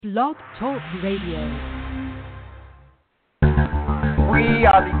Blog Talk Radio. We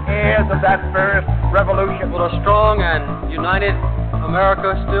are the heirs of that first revolution. Will a strong and united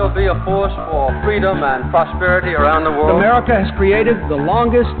America still be a force for freedom and prosperity around the world? America has created the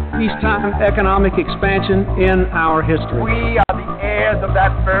longest peacetime economic expansion in our history. We are the heirs of that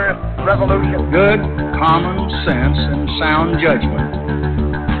first revolution. Good common sense and sound judgment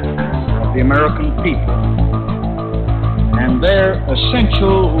of the American people and their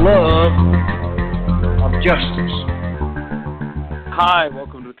essential love of justice. Hi,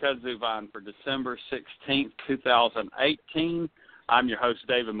 welcome to the Kudzu Vine for December 16th, 2018. I'm your host,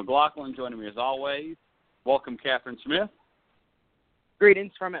 David McLaughlin. Joining me as always, welcome Catherine Smith.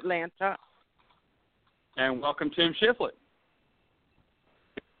 Greetings from Atlanta. And welcome Tim Shiflett.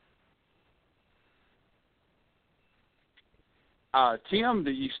 Tim, are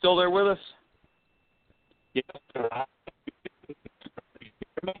you still there with us? Yes.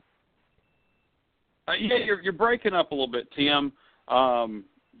 Yeah, you're breaking up a little bit, Tim.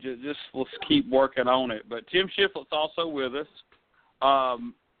 Just let's keep working on it. But Tim Shiflett's also with us.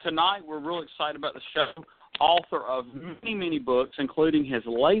 Tonight, we're real excited about the show. Author of many, many books, including his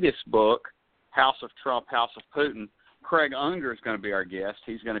latest book, House of Trump, House of Putin, Craig Unger is going to be our guest.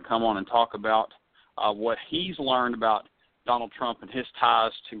 He's going to come on and talk about what he's learned about Donald Trump and his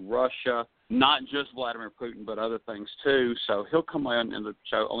ties to Russia, not just Vladimir Putin, but other things too. So he'll come on the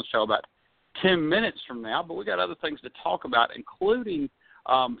show about 10 minutes from now, but we got other things to talk about, including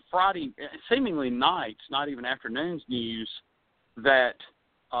Friday, seemingly nights, not even afternoons news, that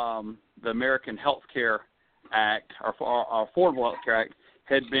the American Health Care Act, or Affordable Health Care Act,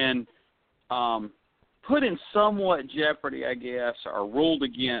 had been put in somewhat jeopardy, I guess, or ruled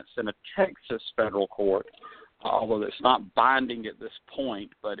against in a Texas federal court, although it's not binding at this point,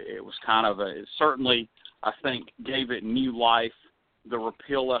 but it was kind of it certainly, I think, gave it new life. The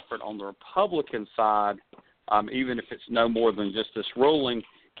repeal effort on the Republican side, even if it's no more than just this ruling.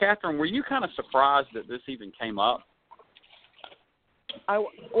 Catherine, were you kind of surprised that this even came up? I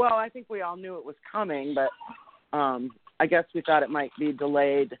think we all knew it was coming, but I guess we thought it might be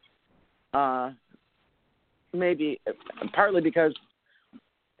delayed, maybe partly because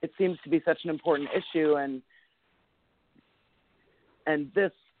it seems to be such an important issue, and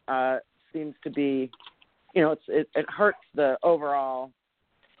this seems to be, it hurts the overall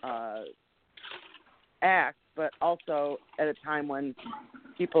act, but also at a time when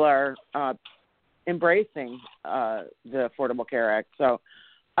people are embracing the Affordable Care Act. So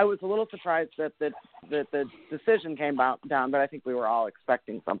I was a little surprised that the decision came down, but I think we were all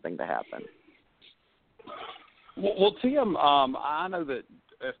expecting something to happen. Well, Tim, I know that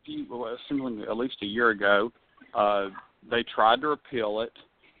assuming at least a year ago, they tried to repeal it,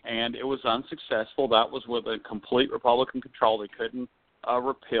 and it was unsuccessful. That was with a complete Republican control. They couldn't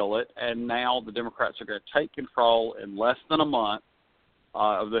repeal it, and now the Democrats are going to take control in less than a month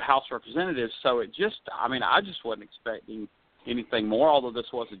of the House of Representatives. So I just wasn't expecting anything more, although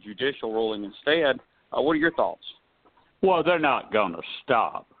this was a judicial ruling instead. What are your thoughts? Well, they're not going to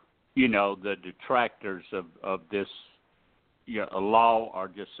stop. The detractors of this law are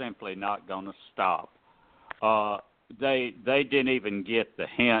just simply not going to stop. They didn't even get the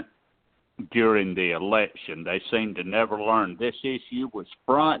hint during the election. They seemed to never learn. This issue was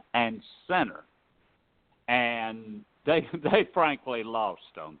front and center, and they frankly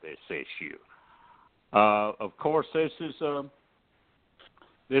lost on this issue. Of course, this is a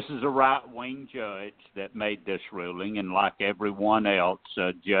right-wing judge that made this ruling, and like everyone else,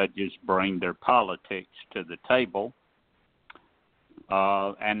 judges bring their politics to the table.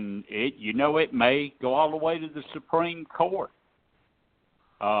 And it may go all the way to the Supreme Court.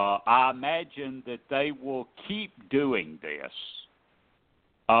 I imagine that they will keep doing this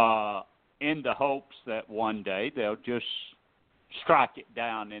in the hopes that one day they'll just strike it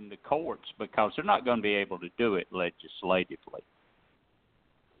down in the courts, because they're not going to be able to do it legislatively.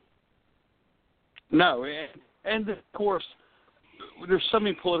 No, and of course, there's so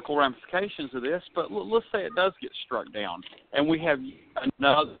many political ramifications of this, but let's say it does get struck down, and we have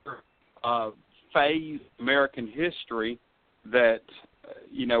another phase of American history that,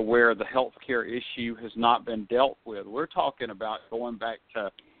 where the health care issue has not been dealt with. We're talking about going back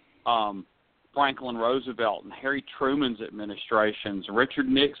to Franklin Roosevelt and Harry Truman's administrations, Richard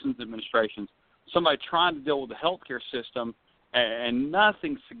Nixon's administrations, somebody trying to deal with the health care system, and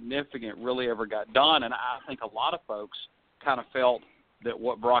nothing significant really ever got done. And I think a lot of folks kind of felt that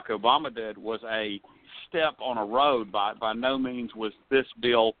what Barack Obama did was a step on a road. By no means was this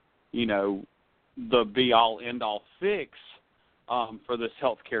bill, the be-all, end-all fix for this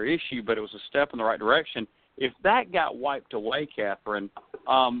health care issue, but it was a step in the right direction. if that got wiped away, Catherine,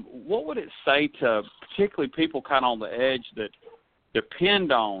 what would it say to particularly people kind of on the edge that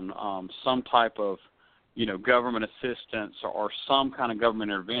depend on some type of, government assistance or some kind of government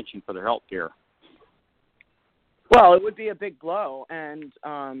intervention for their health care? Well, it would be a big blow, and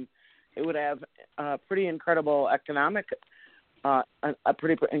it would have a pretty incredible economic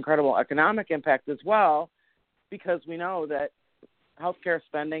impact as well, because we know that healthcare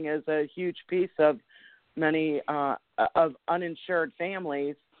spending is a huge piece of many of uninsured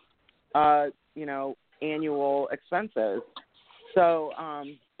families, annual expenses. So,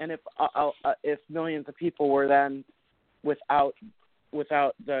 and if millions of people were then without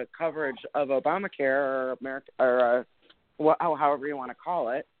the coverage of Obamacare or however you want to call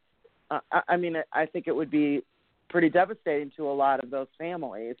it, I think it would be pretty devastating to a lot of those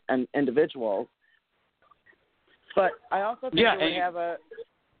families and individuals. But I also think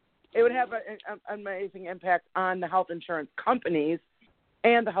it would have an amazing impact on the health insurance companies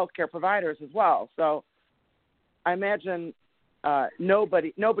and the healthcare providers as well. So I imagine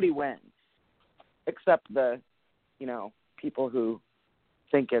nobody wins except the people who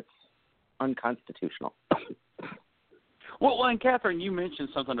think it's unconstitutional. Well, and Catherine, you mentioned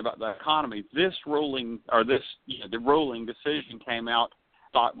something about the economy. This ruling, or the ruling decision came out,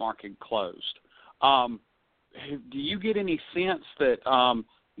 stock market closed. Do you get any sense that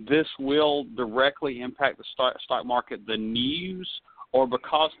this will directly impact the stock market, the news, or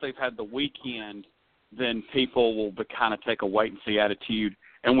because they've had the weekend, then people will kind of take a wait-and-see attitude,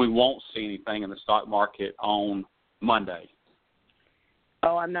 and we won't see anything in the stock market on Monday?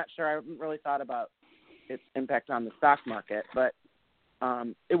 Oh, I'm not sure. I haven't really thought about its impact on the stock market, but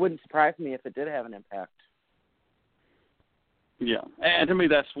it wouldn't surprise me if it did have an impact. Yeah, and to me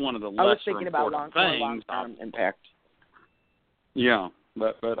that's one of the lesser thinking about long-term impact. Yeah,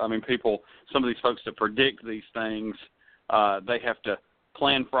 but people, some of these folks that predict these things, they have to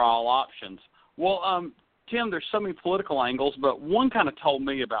plan for all options. Well, Tim, there's so many political angles, but one kind of told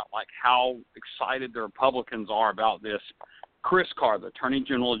me about how excited the Republicans are about this. Chris Carr, the Attorney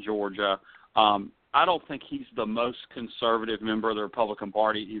General of Georgia, I don't think he's the most conservative member of the Republican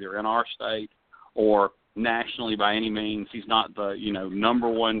Party, either in our state or nationally by any means. He's not the, number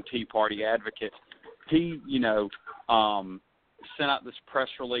one Tea Party advocate. He, sent out this press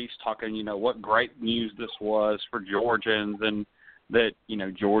release talking, what great news this was for Georgians, and that,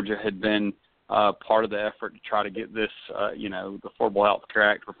 Georgia had been part of the effort to try to get this, the Affordable Health Care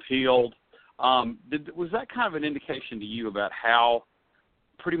Act repealed. Was that kind of an indication to you about how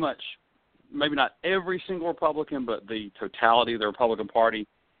pretty much, maybe not every single Republican, but the totality of the Republican Party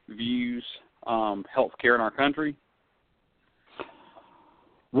views health care in our country?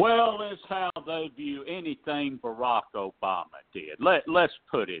 Well, it's how they view anything Barack Obama did. Let's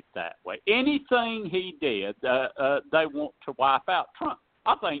put it that way. Anything he did, they want to wipe out Trump.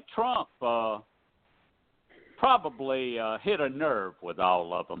 I think Trump probably hit a nerve with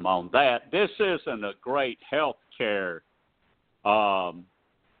all of them on that. This isn't a great health care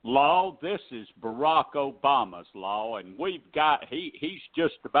law. This is Barack Obama's law, and he's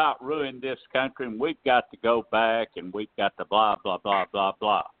just about ruined this country, and we've got to go back, and we've got to blah, blah, blah, blah,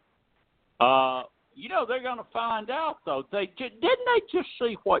 blah. They're going to find out, though. Didn't they just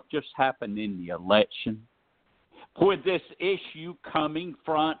see what just happened in the election with this issue coming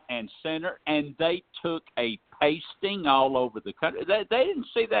front and center, and they took a pasting all over the country? They didn't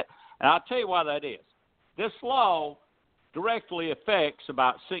see that, and I'll tell you why that is. This law directly affects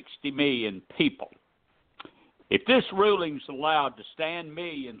about 60 million people. If this ruling's allowed to stand,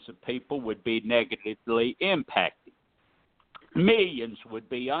 millions of people would be negatively impacted. Millions would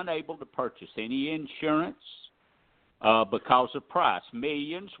be unable to purchase any insurance because of price.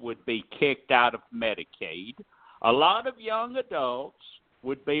 Millions would be kicked out of Medicaid. A lot of young adults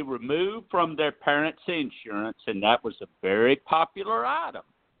would be removed from their parents' insurance, and that was a very popular item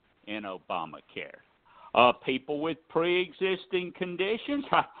in Obamacare. People with pre-existing conditions,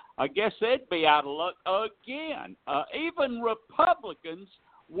 I guess they'd be out of luck again. Even Republicans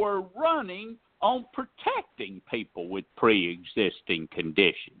were running on protecting people with pre-existing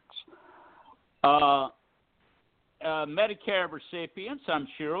conditions. Medicare recipients, I'm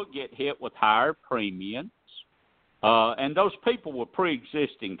sure, will get hit with higher premiums. And those people with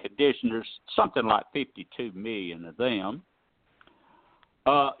pre-existing conditions, there's something like 52 million of them.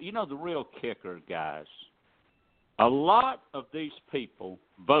 The real kicker, guys, a lot of these people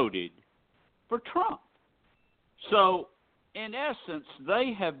voted for Trump. So, in essence,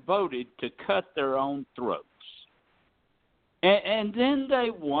 they have voted to cut their own throats. And then they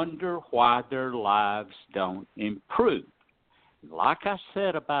wonder why their lives don't improve. like I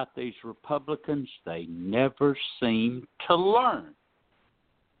said about these Republicans, they never seem to learn.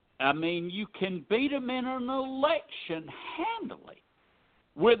 I mean, you can beat them in an election handily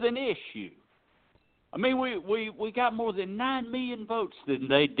with an issue. I mean, we got more than 9 million votes than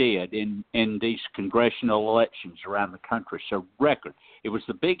they did in these congressional elections around the country. It's a record. It was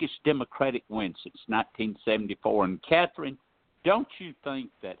the biggest Democratic win since 1974. And, Catherine, don't you think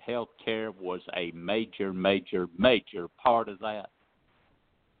that health care was a major, major, major part of that?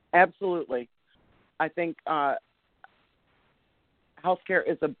 Absolutely. I think health care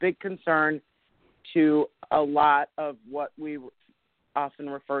is a big concern to a lot of what we often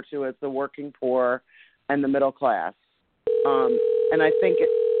refer to as the working poor and the middle class. And I think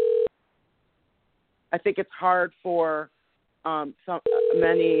it's hard for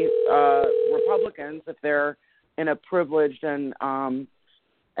many Republicans, if they're in a privileged and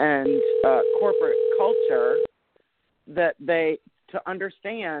corporate culture, that to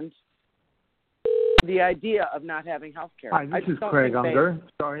understand the idea of not having health care. Hi, this is Craig Unger.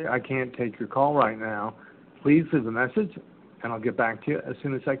 Sorry, I can't take your call right now. Please leave a message, and I'll get back to you as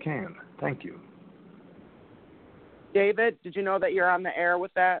soon as I can. Thank you. David, did you know that you're on the air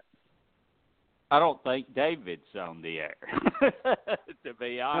with that? I don't think David's on the air, to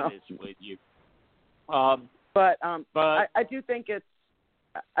be honest with you. But I do think it's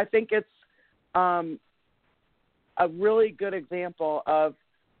a really good example of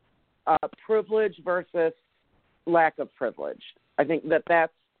privilege versus lack of privilege. I think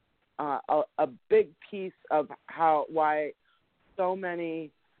that's a big piece of why so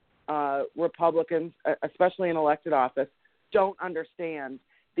many Republicans, especially in elected office, don't understand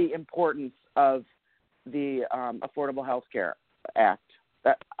the importance of the Affordable Health Care Act.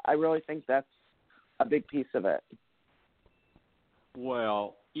 I really think that's a big piece of it.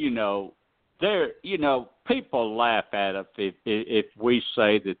 Well, people laugh at us if we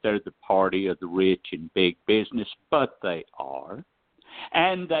say that they're the party of the rich and big business, but they are.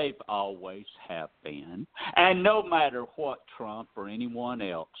 And they've always have been. And no matter what Trump or anyone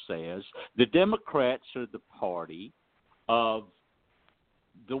else says, the Democrats are the party of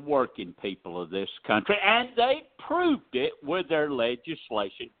the working people of this country. And they proved it with their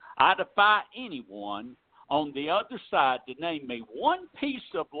legislation. I defy anyone on the other side to name me one piece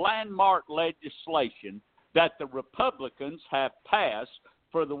of landmark legislation that the Republicans have passed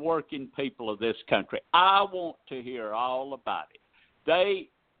for the working people of this country. I want to hear all about it.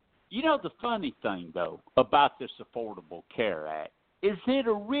 The funny thing, though, about this Affordable Care Act is it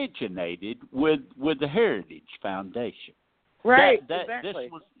originated with the Heritage Foundation. Right, exactly.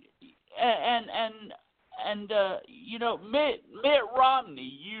 This was, Mitt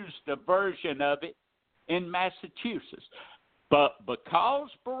Romney used a version of it in Massachusetts. But because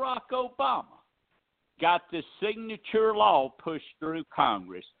Barack Obama got this signature law pushed through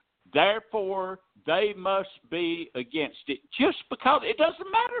Congress, therefore they must be against it, just because it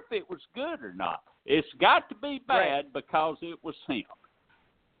doesn't matter if it was good or not. It's got to be bad because it was him.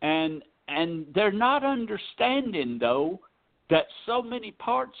 And they're not understanding, though, that so many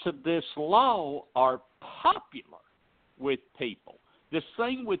parts of this law are popular with people. This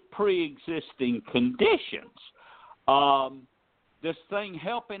thing with pre-existing conditions, this thing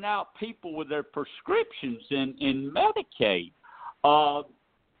helping out people with their prescriptions in Medicaid,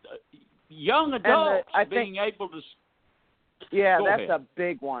 young adults being able to. Yeah, that's a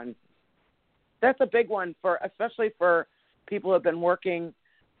big one. That's a big one especially for people who have been working,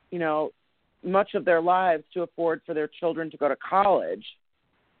 much of their lives to afford for their children to go to college,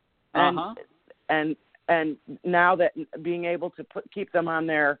 and now that being able to keep them on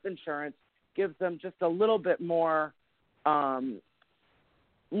their insurance gives them just a little bit more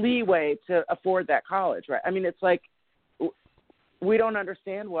leeway to afford that college, right? I mean, it's like we don't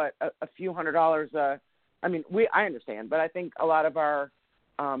understand what a few $100s. I understand, but I think a lot of our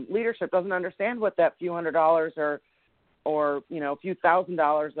leadership doesn't understand what that few $100s or a few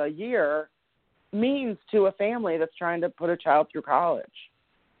 $1,000s a year means to a family that's trying to put a child through college.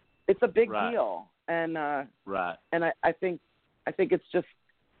 It's a big deal, and and I think it's just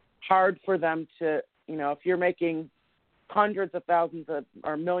hard for them to, if you're making hundreds of thousands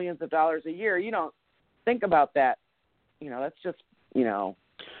or millions of dollars a year, you don't think about that. That's just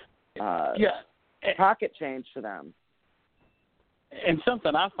pocket change to them. And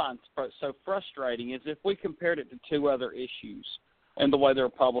something I find so frustrating is if we compared it to two other issues and the way the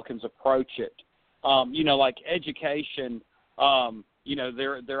Republicans approach it, like education,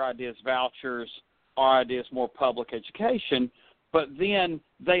 their ideas, vouchers, our ideas, more public education, but then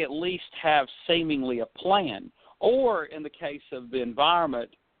they at least have seemingly a plan. Or in the case of the environment,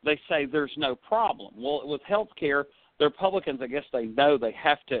 they say there's no problem. Well, with health care, the Republicans, I guess they know they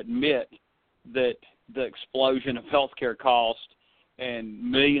have to admit that the explosion of healthcare costs and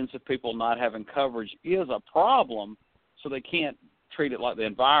millions of people not having coverage is a problem, so they can't treat it like the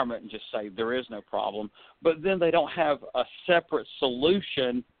environment and just say there is no problem. But then they don't have a separate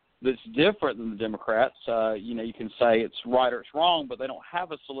solution that's different than the Democrats. You can say it's right or it's wrong, but they don't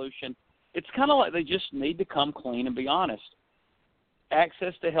have a solution. It's kind of like they just need to come clean and be honest.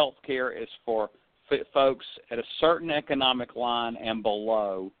 Access to health care is for folks at a certain economic line and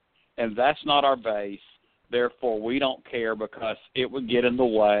below, and that's not our base. Therefore, we don't care because it would get in the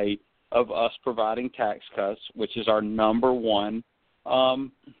way of us providing tax cuts, which is our number one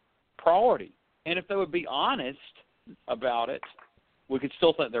priority. And if they would be honest about it, we could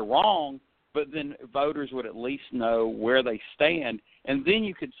still think they're wrong, but then voters would at least know where they stand. And then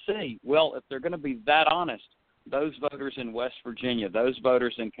you could see, well, if they're going to be that honest, those voters in West Virginia, those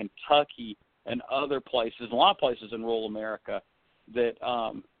voters in Kentucky and other places, a lot of places in rural America that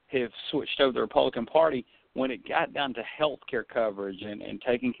have switched over to the Republican Party, when it got down to health care coverage and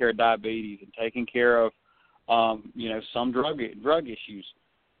taking care of diabetes and taking care of, some drug issues,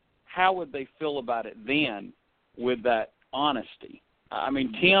 how would they feel about it then with that honesty? I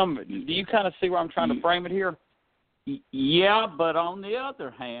mean, Tim, do you kind of see where I'm trying to frame it here? Yeah, but on the other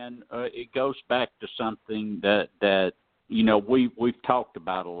hand, it goes back to something that we've talked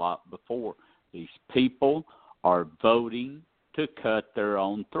about a lot before. These people are voting to cut their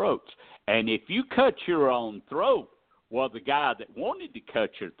own throats. And if you cut your own throat, well, the guy that wanted to cut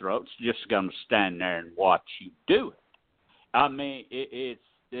your throat's just going to stand there and watch you do it. I mean,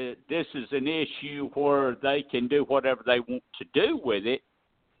 this is an issue where they can do whatever they want to do with it,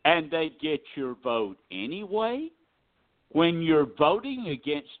 and they get your vote anyway. When you're voting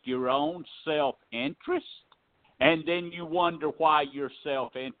against your own self-interest, and then you wonder why your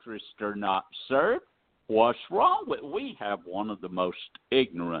self-interests are not served, what's wrong with it? We have one of the most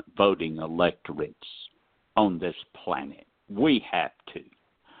ignorant voting electorates on this planet. We have to.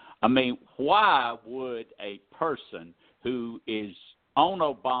 I mean, why would a person who is on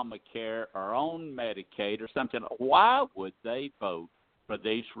Obamacare or on Medicaid or something, why would they vote for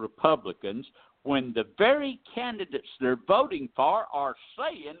these Republicans when the very candidates they're voting for are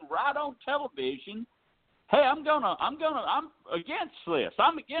saying right on television, hey, I'm against this.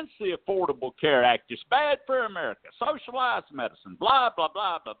 I'm against the Affordable Care Act. It's bad for America. Socialized medicine, blah, blah,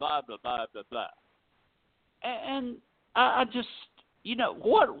 blah, blah, blah, blah, blah, blah, blah. And I just,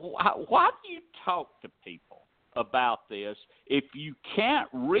 why do you talk to people about this if you can't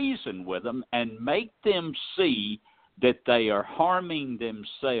reason with them and make them see that they are harming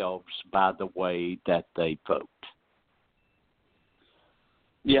themselves by the way that they vote?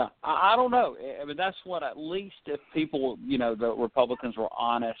 Yeah, I don't know. I mean, that's what, at least if people, the Republicans were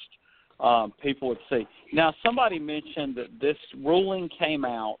honest, people would see. Now, somebody mentioned that this ruling came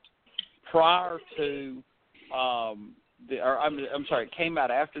out prior to, it came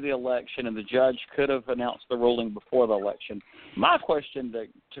out after the election, and the judge could have announced the ruling before the election. My question to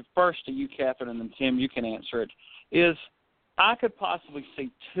you, Catherine, and then Tim, you can answer it, is I could possibly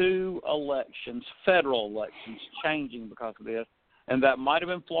see two elections, federal elections, changing because of this. And that might have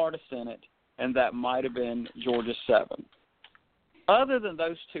been Florida Senate, and that might have been Georgia 7. Other than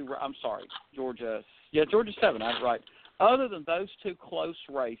those two, Georgia 7, I'm right. Other than those two close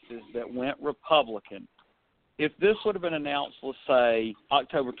races that went Republican, if this would have been announced, let's say,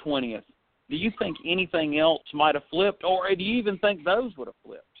 October 20th, do you think anything else might have flipped, or do you even think those would have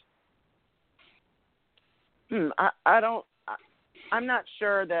flipped? I'm not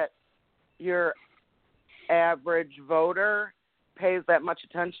sure that your average voter pays that much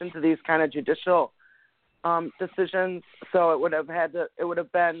attention to these kind of judicial decisions, so it would have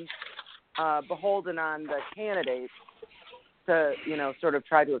been beholden on the candidates to sort of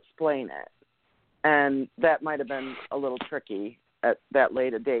try to explain it, and that might have been a little tricky at that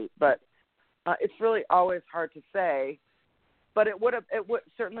late a date. But it's really always hard to say. But it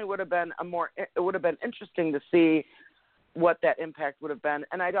certainly would have been interesting to see what that impact would have been,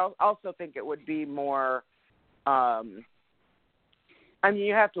 and I also think it would be more.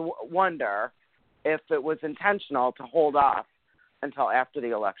 You have to wonder if it was intentional to hold off until after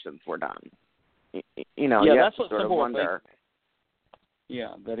the elections were done. That's what sort of wonder.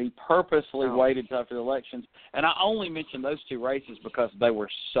 Yeah, that he purposely waited until after the elections. And I only mentioned those two races because they were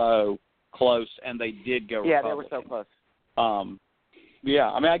so close, and they did go Republican. Yeah, they were so close.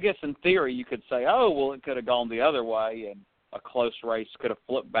 I guess in theory you could say, it could have gone the other way, and a close race could have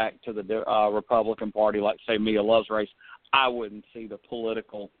flipped back to the Republican Party, like, say, Mia Love's race. I wouldn't see the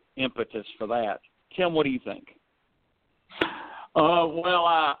political impetus for that. Tim, what do you think? Well,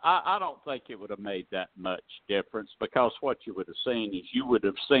 I don't think it would have made that much difference, because what you would have seen is you would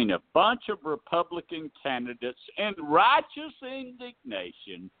have seen a bunch of Republican candidates in righteous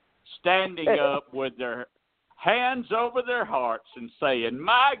indignation standing up with their hands over their hearts and saying,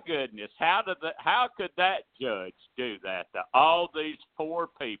 "My goodness, how could that judge do that to all these poor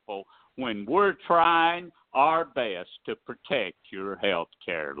people when we're trying our best to protect your health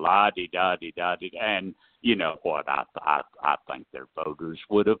care?" La-di-da-di-da-di. And you know what? I think their voters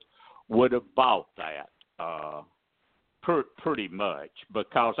would have bought that pretty much,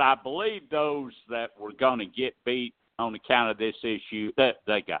 because I believe those that were going to get beat on account of this issue, that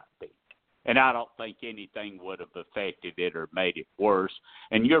they got beat. And I don't think anything would have affected it or made it worse.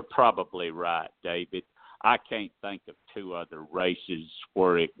 And you're probably right, David. I can't think of two other races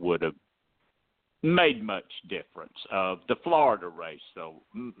where it would have made much difference. The Florida race, though,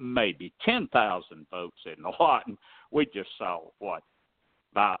 maybe 10,000 votes in a lot. And we just saw,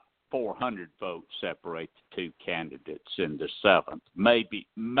 about 400 votes separate the two candidates in the 7th.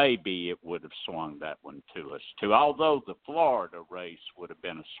 Maybe it would have swung that one to us, too. Although the Florida race would have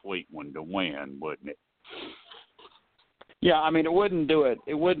been a sweet one to win, wouldn't it? Yeah, I mean, it wouldn't do it.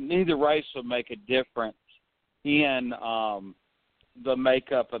 Neither race would make a difference in the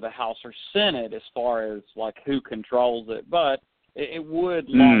makeup of the House or Senate as far as like who controls it, but it would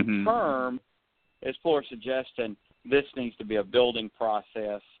long term, as Flora's suggesting, this needs to be a building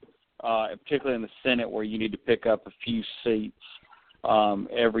process, particularly in the Senate, where you need to pick up a few seats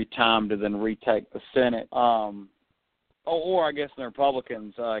every time to then retake the Senate. Or I guess in the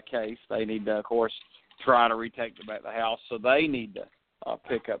Republicans' case, they need to, of course, try to retake the House, so they need to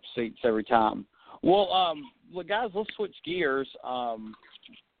pick up seats every time. Well, look, guys, let's switch gears.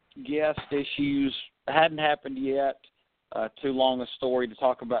 Guest issues hadn't happened yet. Too long a story to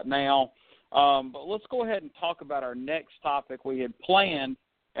talk about now. But let's go ahead and talk about our next topic we had planned,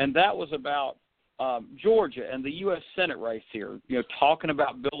 and that was about Georgia and the U.S. Senate race here. You know, talking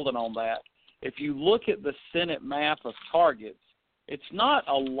about building on that. If you look at the Senate map of targets, it's not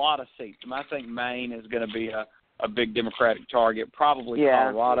a lot of seats. I think Maine is going to be a big Democratic target, probably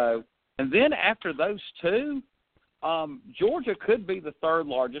Colorado. And then after those two, Georgia could be the third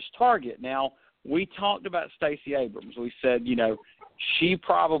largest target. Now, we talked about Stacey Abrams. We said, you know, she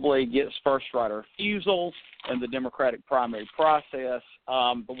probably gets first right of refusal in the Democratic primary process,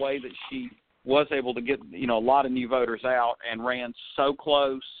 the way that she was able to get, you know, a lot of new voters out and ran so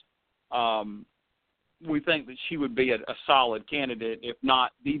close. We think that she would be a solid candidate, if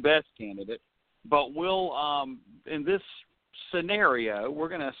not the best candidate. But we'll, in this scenario, we're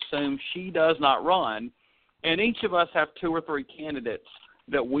going to assume she does not run, and each of us have two or three candidates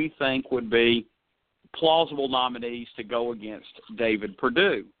that we think would be plausible nominees to go against David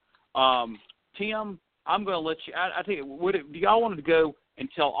Perdue. Tim, I'm going to let you. I think, do y'all want to go and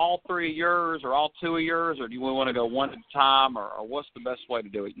tell all three of yours or all two of yours, or do you want to go one at a time, or what's the best way to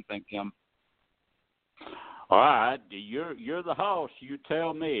do it, you think, Tim? All right, you're the host. You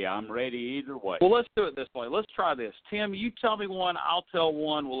tell me. I'm ready either way. Well, let's do it this way. Let's try this. Tim, you tell me one. I'll tell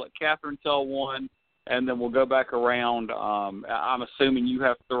one. We'll let Catherine tell one, and then we'll go back around. I'm assuming you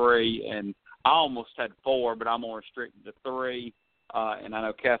have three, and I almost had four, but I'm more restricted to three, and I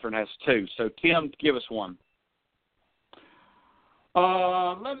know Catherine has two. So, Tim, give us one.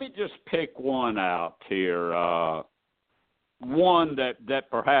 Let me just pick one out here. One that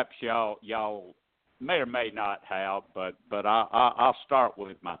perhaps y'all may or may not have, but I'll start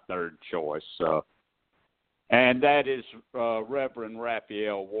with my third choice, and that is Reverend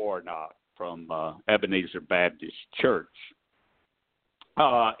Raphael Warnock from Ebenezer Baptist Church.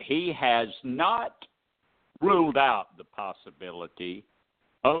 He has not ruled out the possibility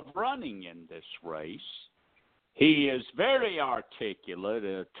of running in this race. He is very articulate,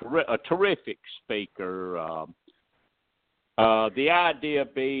 a terrific speaker. The idea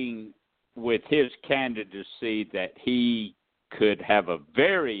being with his candidacy that he could have a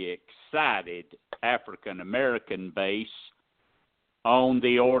very excited African-American base on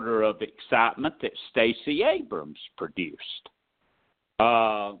the order of excitement that Stacey Abrams produced.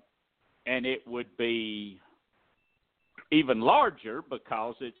 And it would be even larger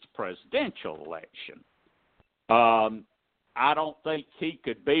because it's a presidential election. I don't think he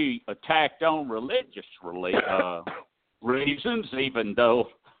could be attacked on religious reasons, even though,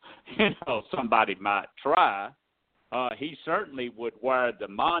 you know, somebody might try. He certainly would wear the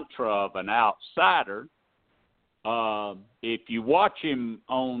mantra of an outsider. If you watch him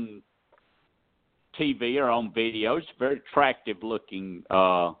on TV or on videos, very attractive-looking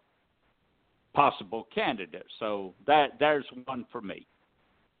possible candidate. So there's one for me.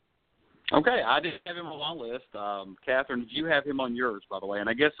 Okay, I did have him on my list. Catherine, did you have him on yours, by the way? And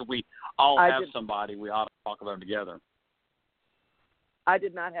I guess if we all have somebody, we ought to talk about them together. I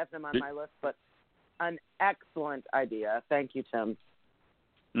did not have him on my list, but an excellent idea. Thank you, Tim.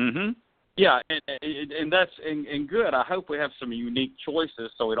 Mm-hmm. Yeah, and that's and good. I hope we have some unique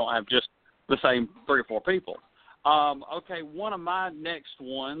choices so we don't have just the same 3 or 4 people. Okay, one of my next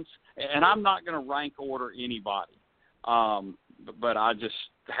ones, and I'm not going to rank order anybody, but I just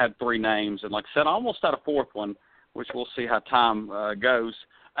had 3 names, and like I said, I almost had a 4th one, which we'll see how time goes.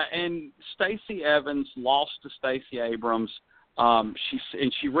 And Stacey Evans lost to Stacey Abrams.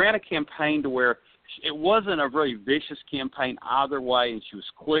 She ran a campaign to where it wasn't a very vicious campaign either way, and she was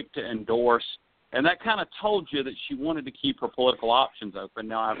quick to endorse, and that kind of told you that she wanted to keep her political options open.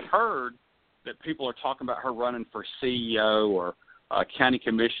 Now, I've heard that people are talking about her running for CEO or county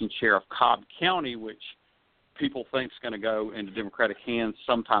commission chair of Cobb County, which people think is going to go into Democratic hands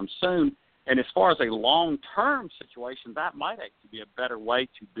sometime soon. And as far as a long-term situation, that might actually be a better way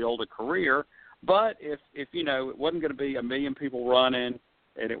to build a career. But if you know, it wasn't going to be a million people running,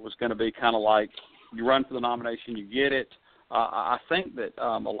 and it was going to be kind of like you run for the nomination, you get it, I think that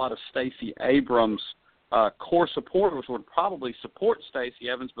a lot of Stacey Abrams' core supporters would probably support Stacey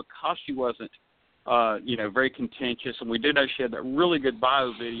Evans because she wasn't, very contentious. And we did know she had that really good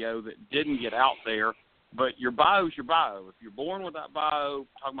bio video that didn't get out there. But your bio's your bio. If you're born with that bio,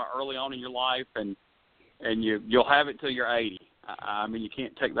 talking about early on in your life, and you'll have it till you're 80. I mean, you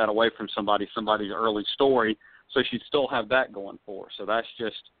can't take that away from somebody's early story. So she'd still have that going for her. So that's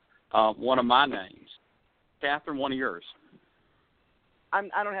just one of my names. Catherine, one of yours.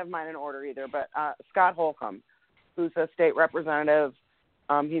 I don't have mine in order either, but Scott Holcomb, who's a state representative.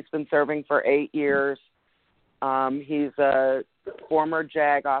 He's been serving for 8 years. He's a former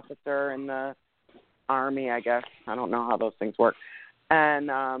JAG officer in the Army, I guess. I don't know how those things work.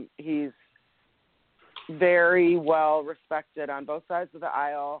 And he's very well respected on both sides of the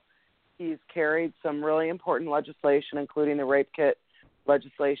aisle. He's carried some really important legislation, including the rape kit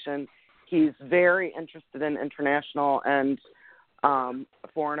legislation. He's very interested in international and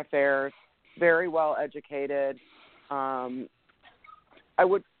foreign affairs, very well educated. I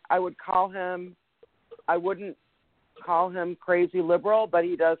would call him, I wouldn't call him crazy liberal, but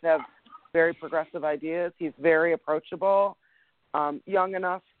he does have very progressive ideas. He's very approachable, young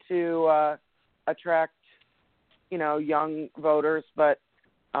enough to attract, young voters, but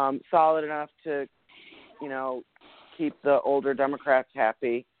solid enough to, keep the older Democrats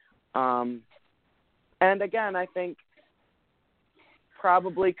happy. And again, I think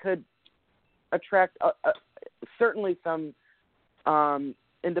probably could attract certainly some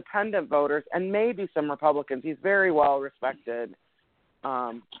independent voters and maybe some Republicans. He's very well respected.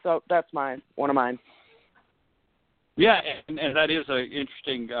 So that's one of mine. Yeah, and that is an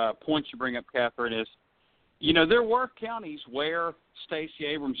interesting point you bring up, Catherine, is, there were counties where Stacey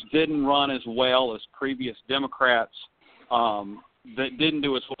Abrams didn't run as well as previous Democrats that didn't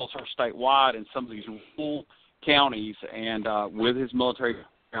do as well as her statewide in some of these rural counties. And with his military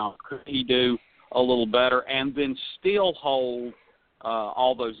background, could he do a little better and then still hold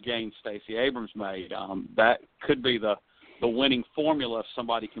all those gains Stacey Abrams made? That could be the winning formula if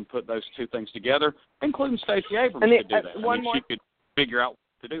somebody can put those two things together, including Stacey Abrams could do that. She could figure out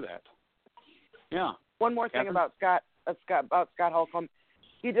to do that. Yeah. One more thing about Scott Holcomb.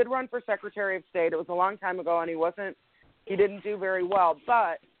 He did run for Secretary of State. It was a long time ago, and he didn't do very well.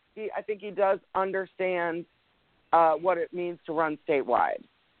 But I think he does understand what it means to run statewide,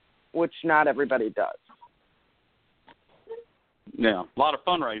 which not everybody does. Yeah, a lot of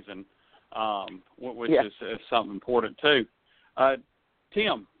fundraising, which is something important too.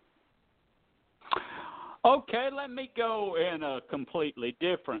 Tim. Okay, let me go in a completely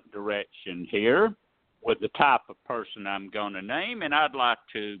different direction here with the type of person I'm going to name, and I'd like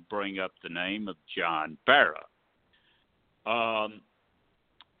to bring up the name of John Barra. Now,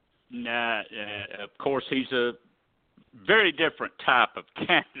 of course, he's a very different type of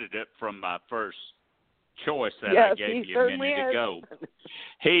candidate from my first choice that I gave you a minute ago.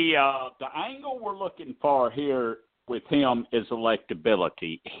 The angle we're looking for here with him is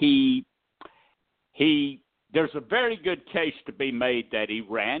electability. There's a very good case to be made that he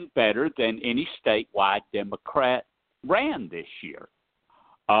ran better than any statewide Democrat ran this year.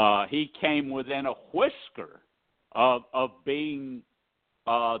 He came within a whisker of being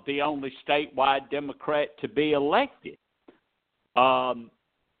the only statewide Democrat to be elected.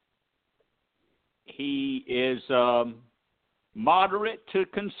 He is moderate to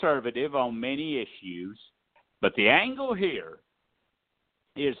conservative on many issues, but the angle here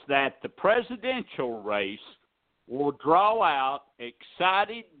is that the presidential race will draw out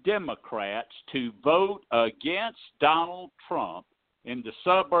excited Democrats to vote against Donald Trump in the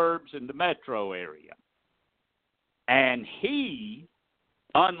suburbs and the metro area. And he,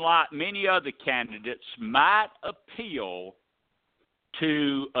 unlike many other candidates, might appeal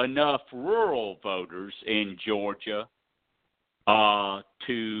to enough rural voters in Georgia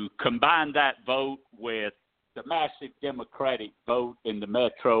to combine that vote with the massive Democratic vote in the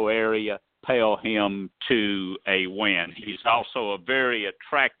metro area, propel him to a win. He's also a very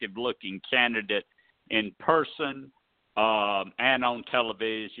attractive-looking candidate in person and on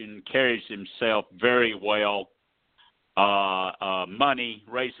television, carries himself very well.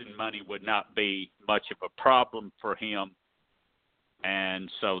 Raising money would not be much of a problem for him.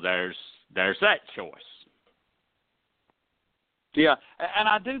 And so there's that choice. Yeah, and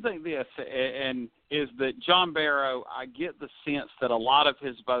I do think this, and is that John Barrow, I get the sense that a lot of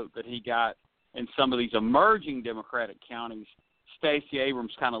his vote that he got in some of these emerging Democratic counties, Stacey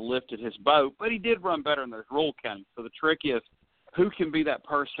Abrams kind of lifted his boat, but he did run better in those rural counties. So the trick is who can be that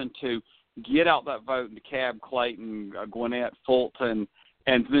person to get out that vote in DeKalb, Clayton, Gwinnett, Fulton,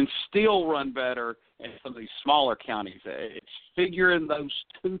 and then still run better in some of these smaller counties. It's figuring those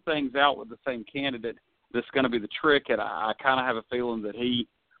two things out with the same candidate that's going to be the trick, and I kind of have a feeling that he,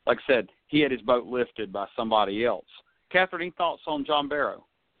 like I said, he had his boat lifted by somebody else. Catherine, any thoughts on John Barrow?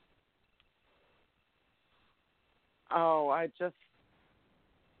 Oh,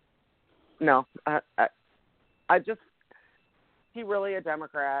 he really a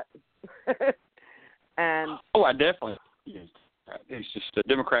Democrat. And I definitely. He's just a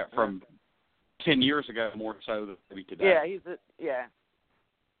Democrat from 10 years ago, more so than maybe today. Yeah,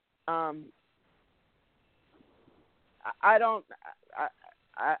 I don't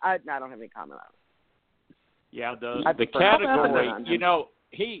have any comment on it. Yeah, the category,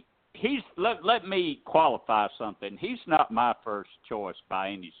 he's let me qualify something. He's not my first choice by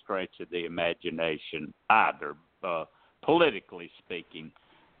any stretch of the imagination either, politically speaking.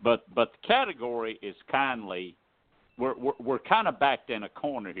 But the category is we're kind of backed in a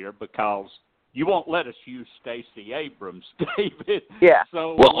corner here because you won't let us use Stacey Abrams, David. Yeah.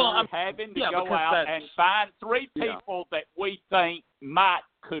 So we're having to go out and find three people that we think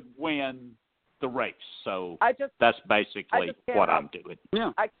could win the race. So that's basically what I'm doing.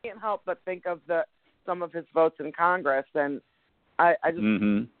 Yeah. I can't help but think of some of his votes in Congress, and I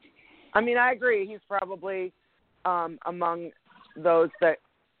just, I mean, I agree. He's probably among those that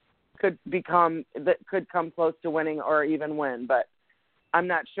could come close to winning or even win, but I'm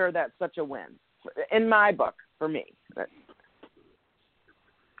not sure that's such a win in my book for me.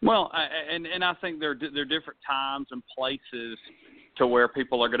 Well, and I think there are different times and places to where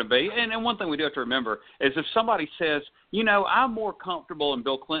people are going to be. And one thing we do have to remember is if somebody says, I'm more comfortable in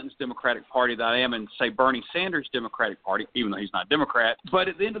Bill Clinton's Democratic Party than I am in, say, Bernie Sanders' Democratic Party, even though he's not a Democrat. But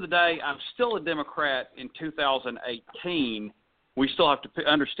at the end of the day, I'm still a Democrat in 2018. We still have to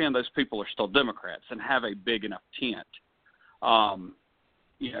understand those people are still Democrats and have a big enough tent.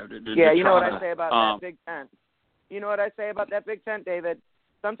 You know what I say about that big tent. You know what I say about that big tent, David?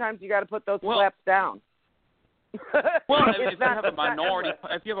 Sometimes you got to put those flaps down. Well, if you have a minority,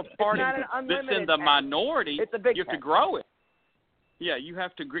 if you have a party that's in the minority, it's a big you have tent. to grow it. Yeah, you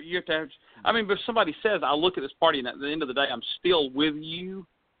have to have. I mean, if somebody says, "I look at this party, and at the end of the day, I'm still with you,"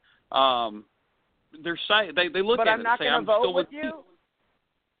 they're saying they look but at I'm it not and say, "I'm vote still with you."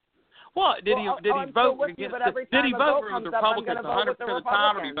 Well, did he vote? Did he vote for the Republicans 100% of the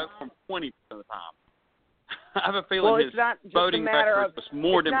time, or did he vote for 20% of the time? I have a feeling his voting record was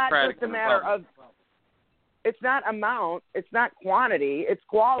more Democratic than Republican. It's not amount, it's not quantity, it's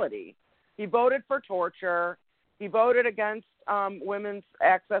quality. He voted for torture. He voted against women's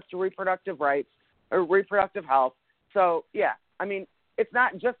access to reproductive rights or reproductive health. So, yeah, I mean, it's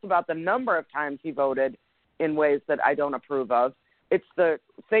not just about the number of times he voted in ways that I don't approve of. It's the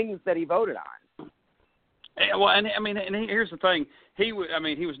things that he voted on. Well, and here's the thing. He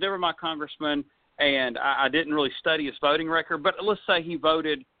was never my congressman, and I didn't really study his voting record. But let's say he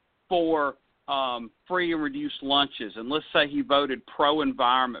voted for free and reduced lunches, and let's say he voted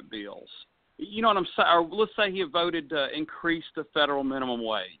pro-environment bills. You know what I'm saying? Or let's say he voted to increase the federal minimum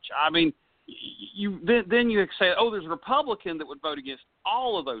wage. I mean, then you say, there's a Republican that would vote against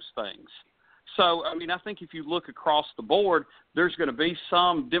all of those things. So, I mean, I think if you look across the board, there's going to be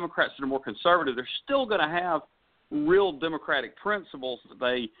some Democrats that are more conservative. They're still going to have real democratic principles that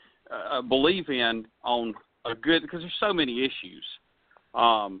they believe in on a good, because there's so many issues.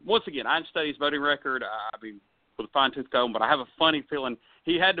 Once again, I didn't study his voting record, with a fine-tooth comb, but I have a funny feeling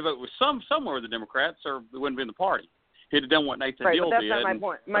he had to vote with somewhere with the Democrats or they wouldn't be in the party. He'd have done what Nathan right, Deal but that's did. not my and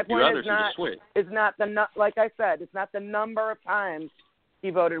point. My a few point others is not like I said, it's not the number of times he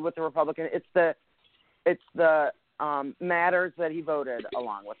voted with the Republican. It's the matters that he voted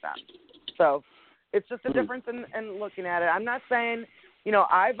along with them. So it's just a difference in looking at it. I'm not saying,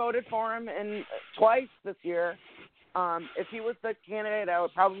 I voted for him twice this year. If he was the candidate, I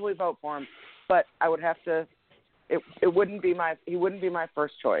would probably vote for him, but I would have to. He wouldn't be my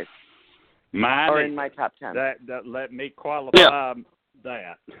first choice. Mine or in my top 10. That let me qualify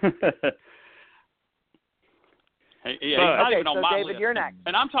that. He's not even on so my David, list. you're next.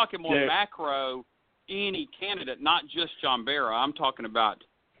 And I'm talking more macro, any candidate, not just John Barrow. I'm talking about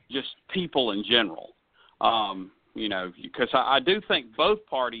just people in general. Because I do think both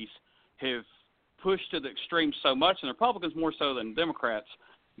parties have pushed to the extreme so much, and the Republicans more so than Democrats,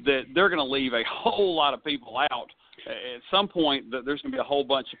 that they're going to leave a whole lot of people out. At some point, there's going to be a whole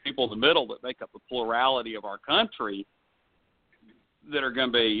bunch of people in the middle that make up the plurality of our country that are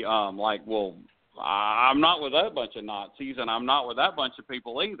going to be like, well, I'm not with that bunch of Nazis, and I'm not with that bunch of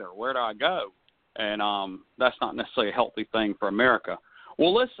people either. Where do I go? And that's not necessarily a healthy thing for America.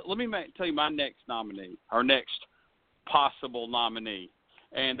 Well, let me tell you my next nominee, our next possible nominee.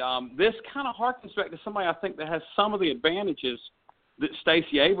 And this kind of harkens back to somebody I think that has some of the advantages that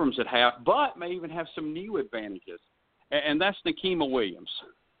Stacey Abrams would have, but may even have some new advantages. And that's Nikema Williams,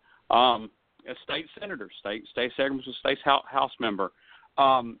 a state senator. Stacey Abrams was a state House member.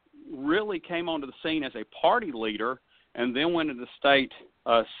 Really came onto the scene as a party leader and then went into the state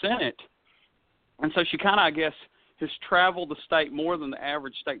Senate. And so she kind of, I guess, has traveled the state more than the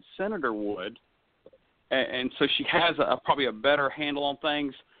average state senator would. And so she has probably a better handle on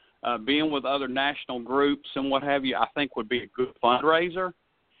things. Being with other national groups and what have you, I think would be a good fundraiser.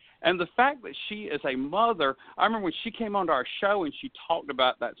 And the fact that she is a mother, I remember when she came onto our show and she talked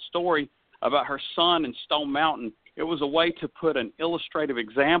about that story about her son in Stone Mountain, it was a way to put an illustrative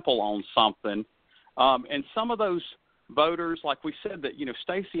example on something. And some of those voters, like we said, that,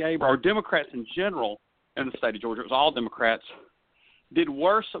 Stacey Abrams, or Democrats in general in the state of Georgia, it was all Democrats, did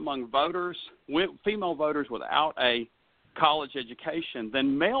worse among voters, female voters without a college education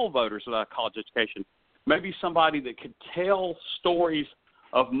than male voters without a college education. Maybe somebody that could tell stories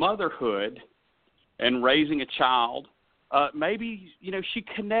of motherhood and raising a child. Maybe, she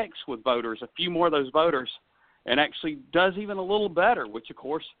connects with voters, a few more of those voters, and actually does even a little better, which, of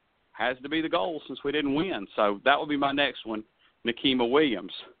course, has to be the goal since we didn't win. So that would be my next one, Nikema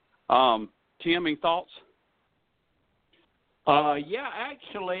Williams. Tim, any thoughts? Yeah,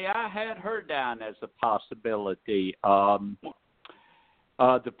 actually, I had her down as a possibility. With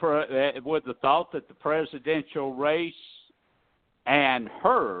the thought that the presidential race and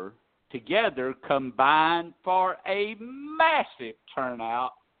her together combined for a massive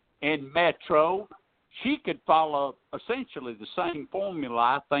turnout in Metro, she could follow essentially the same formula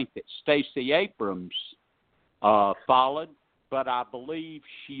I think that Stacey Abrams followed, but I believe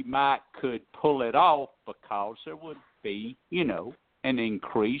she could pull it off because there would be, an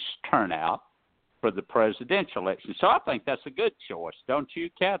increased turnout for the presidential election. So I think that's a good choice, don't you,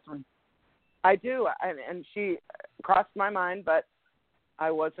 Catherine? I do, and she crossed my mind, but I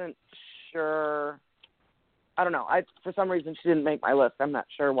wasn't sure. I don't know. For some reason, she didn't make my list. I'm not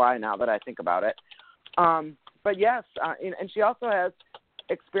sure why now that I think about it. But yes, and she also has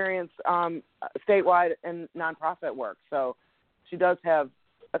experience statewide in nonprofit work. So she does have,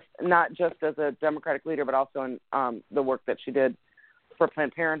 not just as a Democratic leader, but also in the work that she did for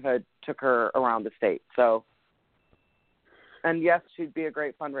Planned Parenthood took her around the state. So, and yes, she'd be a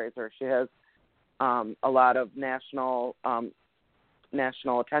great fundraiser. She has a lot of national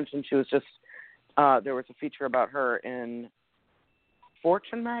attention. She was just there was a feature about her in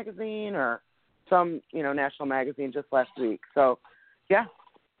Fortune magazine or some national magazine just last week. So, yeah,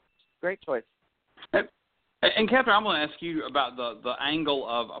 great choice. And Catherine, I'm going to ask you about the angle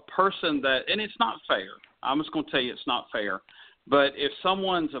of a person that, and it's not fair. I'm just going to tell you it's not fair. But if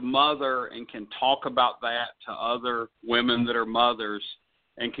someone's a mother and can talk about that to other women that are mothers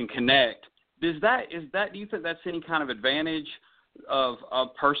and can connect, do you think that's any kind of advantage of a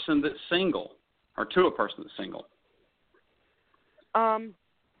person that's single or to a person that's single?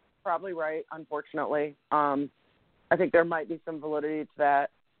 Probably right, unfortunately. I think there might be some validity to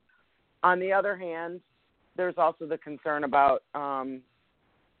that. On the other hand, there's also the concern about,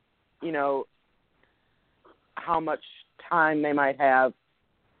 how much time they might have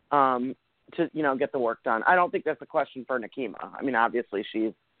to, get the work done. I don't think that's a question for Nikema. I mean, obviously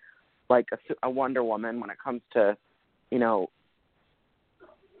she's like a Wonder Woman when it comes to,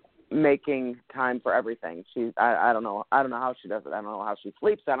 making time for everything. I don't know how she does it. I don't know how she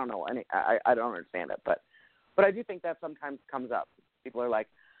sleeps. I don't know I don't understand it. But But I do think that sometimes comes up. People are like,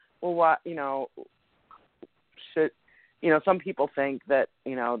 well, what, should, some people think that,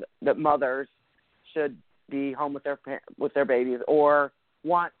 that mothers should be home with their babies or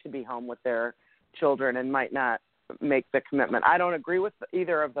want to be home with their children and might not make the commitment. I don't agree with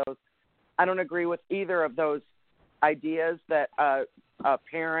either of those. I don't agree with either of those ideas that a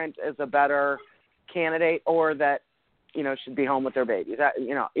parent is a better candidate or that, should be home with their babies.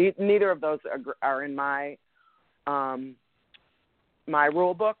 Neither of those are in my my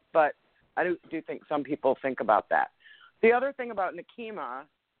rule book, but I do think some people think about that. The other thing about Nekima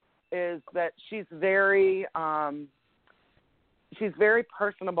is that she's very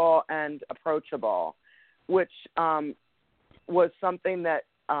personable and approachable, which was something that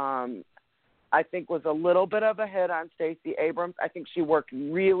I think was a little bit of a hit on Stacey Abrams. I think she worked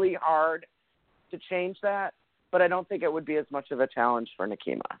really hard to change that, but I don't think it would be as much of a challenge for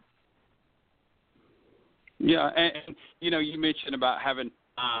Nekima. Yeah, and you mentioned about having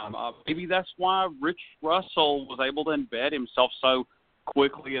time. Maybe that's why Rich Russell was able to embed himself so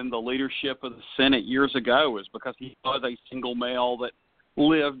quickly in the leadership of the Senate years ago, is because he was a single male that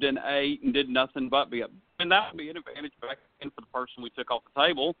lived and ate and did nothing but be up. And that would be an advantage back then for the person we took off the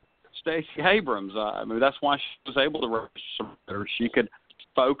table, Stacey Abrams. That's why she was able to register. She could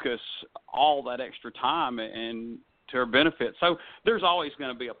focus all that extra time and to her benefit. So there's always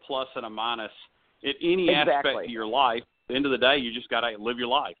going to be a plus and a minus in any aspect of your life. At the end of the day, you just got to live your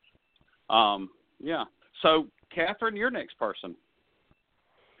life. Yeah. So, Catherine, you're next person.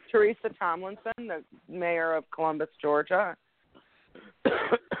 Teresa Tomlinson, the mayor of Columbus, Georgia.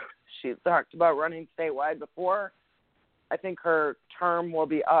 She's talked about running statewide before. I think her term will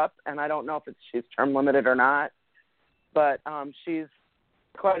be up, and I don't know if she's term limited or not. But she's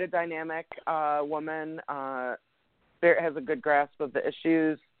quite a dynamic woman. Has a good grasp of the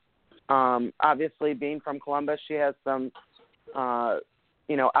issues. Obviously, being from Columbus, she has some,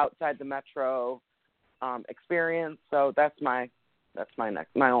 outside the metro experience. So that's my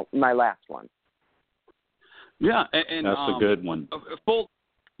last one. Yeah, and that's a good one.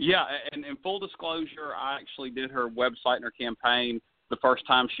 And in full disclosure, I actually did her website and her campaign the first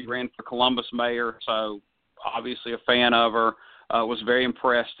time she ran for Columbus mayor. So obviously a fan of her. Was very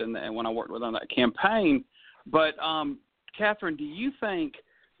impressed and when I worked with her on that campaign. But Catherine, do you think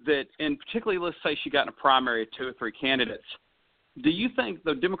that, and particularly let's say she got in a primary of 2 or 3 candidates, do you think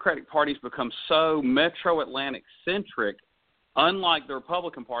the Democratic Party's become so Metro Atlantic centric, unlike the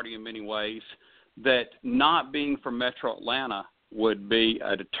Republican Party in many ways, that not being from Metro Atlanta would be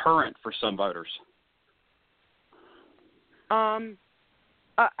a deterrent for some voters? I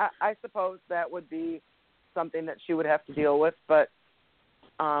suppose that would be something that she would have to deal with, but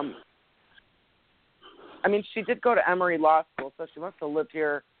she did go to Emory Law School, so she must have lived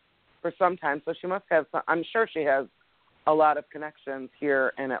here for some time, so she must have I'm sure she has a lot of connections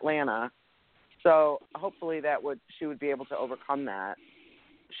here in Atlanta, so hopefully she would be able to overcome that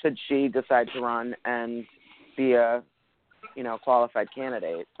should she decide to run and be a qualified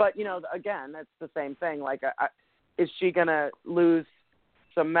candidate. But again, it's the same thing, like is she going to lose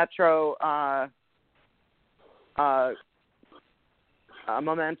some metro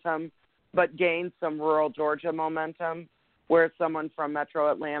momentum, but gain some rural Georgia momentum, whereas someone from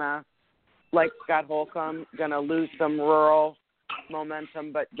Metro Atlanta, like Scott Holcomb, going to lose some rural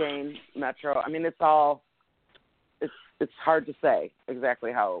momentum but gain Metro? It's hard to say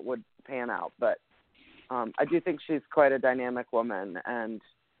exactly how it would pan out, but I do think she's quite a dynamic woman and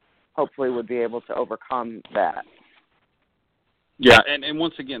hopefully would be able to overcome that. Yeah, and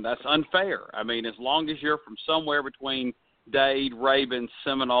once again, that's unfair. As long as you're from somewhere between Dade, Rabun,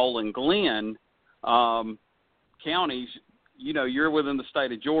 Seminole, and Glenn counties, you're within the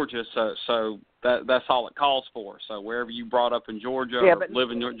state of Georgia, so that's all it calls for. So wherever you brought up in Georgia or live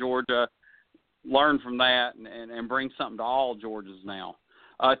in Georgia, learn from that and bring something to all Georgians now.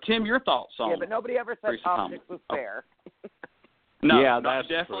 Tim, your thoughts on? Yeah, but nobody ever said Teresa politics was fair. No, yeah, that's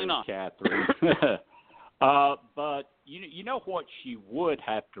definitely true, not, Catherine. But you know what she would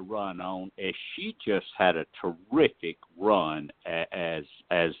have to run on is she just had a terrific run as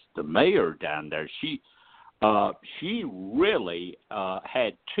the mayor down there. She really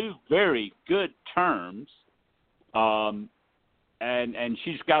had 2 very good terms, and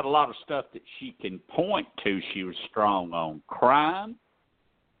she's got a lot of stuff that she can point to. She was strong on crime.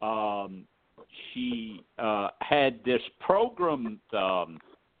 She had this program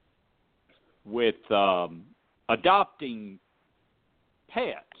with adopting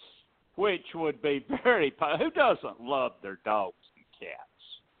pets, which would be very. Who doesn't love their dogs and cats?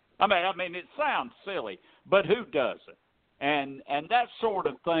 I mean, it sounds silly, but who doesn't? and that sort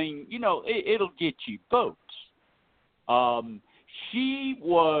of thing, it'll get you votes. She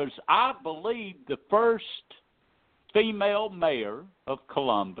was, I believe, the first female mayor of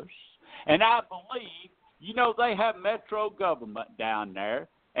Columbus, and I believe, they have metro government down there,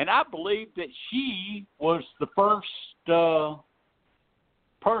 and I believe that she was the first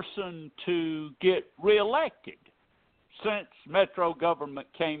person to get reelected since metro government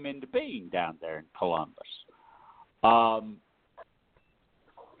came into being down there in Columbus.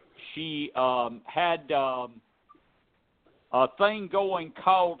 She had a thing going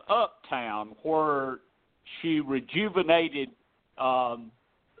called Uptown, where she rejuvenated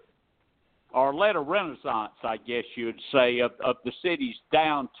or led a renaissance, I guess you would say, of the city's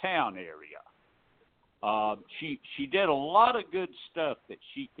downtown area. She did a lot of good stuff that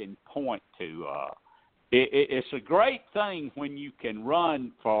she can point to. It's a great thing when you can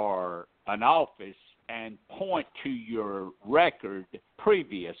run for an office and point to your record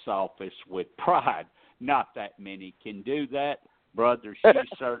previous office with pride. Not that many can do that, brother. She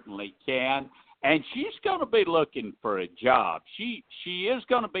certainly can. And she's going to be looking for a job. She is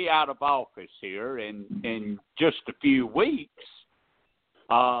going to be out of office here in just a few weeks.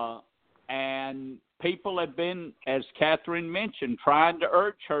 And people have been, as Catherine mentioned, trying to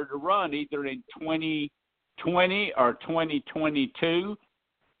urge her to run either in 2020 or 2022.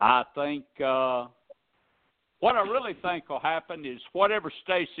 I think what I really think will happen is whatever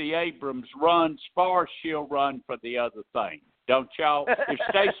Stacey Abrams runs for, she'll run for the other thing. Don't y'all? If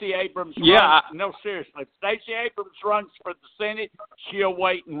Stacey Abrams runs, no, seriously, if Stacey Abrams runs for the Senate, she'll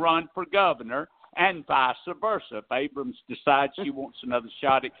wait and run for governor, and vice versa. If Abrams decides she wants another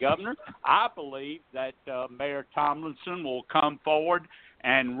shot at governor, I believe that Mayor Tomlinson will come forward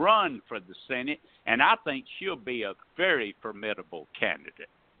and run for the Senate, and I think she'll be a very formidable candidate.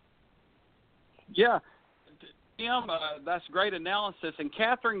 Yeah. Tim, that's great analysis. And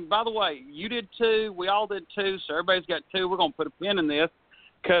Catherine, by the way, you did too. We all did too. So everybody's got two. We're going to put a pin in this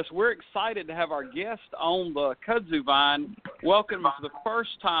because we're excited to have our guest on the kudzu vine. Welcome for the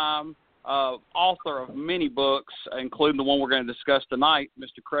first time, author of many books, including the one we're going to discuss tonight,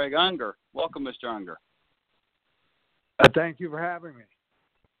 Mr. Craig Unger. Welcome, Mr. Unger. Thank you for having me.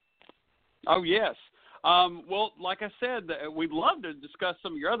 Oh, yes. Well, like I said, we'd love to discuss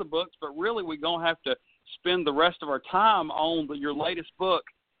some of your other books, but really we're going to have to spend the rest of our time on your latest book,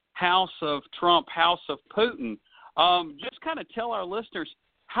 House of Trump, House of Putin. Just kind of tell our listeners,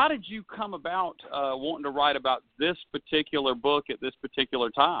 how did you come about wanting to write about this particular book at this particular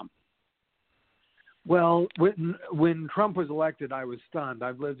time? Well, when Trump was elected, I was stunned.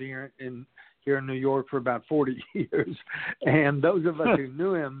 I've lived here in New York for about 40 years, and those of us who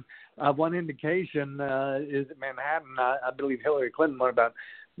knew him, one indication is that Manhattan, I believe Hillary Clinton won about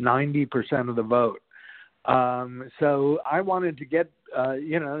 90% of the vote. So I wanted to get, as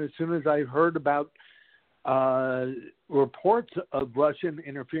soon as I heard about reports of Russian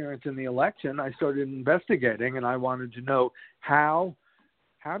interference in the election, I started investigating, and I wanted to know how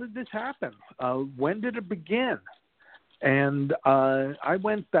did this happen? When did it begin? And I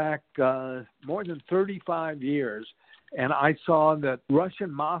went back more than 35 years, and I saw that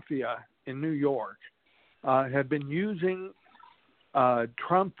Russian mafia in New York had been using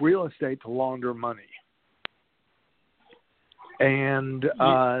Trump real estate to launder money. And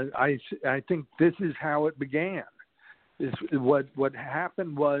I think this is how it began. What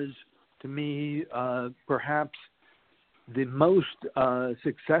happened was, to me, perhaps the most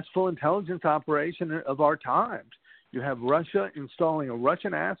successful intelligence operation of our times. You have Russia installing a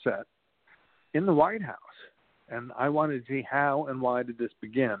Russian asset in the White House. And I wanted to see how and why did this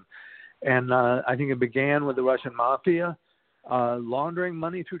begin. And I think it began with the Russian mafia laundering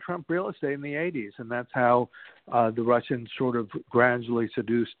money through Trump real estate in the 80s. And that's how the Russians sort of gradually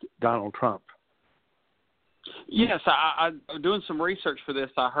seduced Donald Trump. Yes, I'm doing some research for this.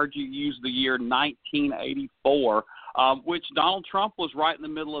 I heard you use the year 1984, which Donald Trump was right in the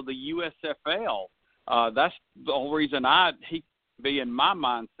middle of the USFL. That's the whole reason he could be in my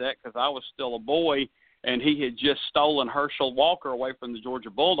mindset, because I was still a boy and he had just stolen Herschel Walker away from the Georgia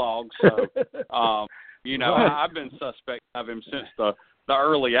Bulldogs. So, I've been suspect of him since the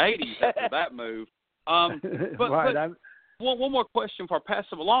early 80s after that move. But one more question before I pass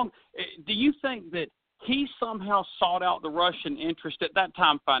it along. Do you think that he somehow sought out the Russian interest at that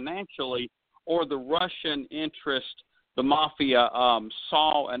time financially, or the Russian interest, the mafia,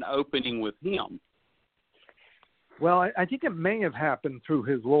 saw an opening with him? Well, I think it may have happened through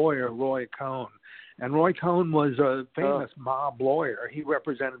his lawyer, Roy Cohn. And Roy Cohn was a famous mob lawyer. He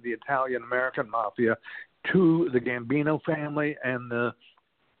represented the Italian-American mafia to the Gambino family and the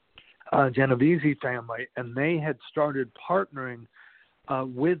Genovese family, and they had started partnering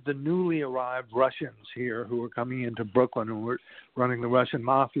with the newly arrived Russians here who were coming into Brooklyn, who were running the Russian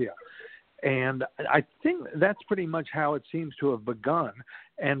mafia. And I think that's pretty much how it seems to have begun.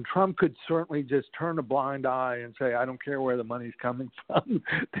 And Trump could certainly just turn a blind eye and say, I don't care where the money's coming from.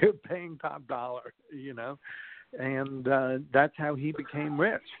 They're paying top dollar, you know. And that's how he became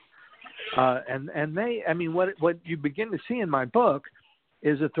rich. And they, I mean, what you begin to see in my book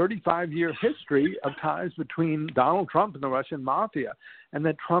is a 35-year history of ties between Donald Trump and the Russian mafia, and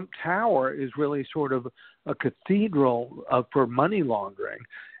that Trump Tower is really sort of a cathedral for money laundering.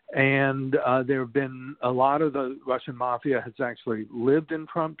 And there have been a lot of the Russian mafia has actually lived in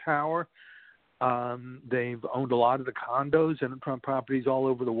Trump Tower. They've owned a lot of the condos and Trump properties all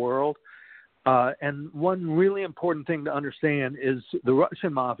over the world. And one really important thing to understand is the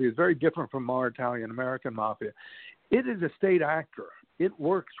Russian mafia is very different from our Italian-American mafia. It is a state actor. It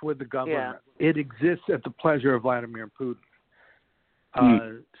works with the government. Yeah. It exists at the pleasure of Vladimir Putin.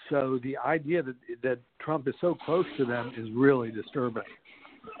 So the idea that Trump is so close to them is really disturbing.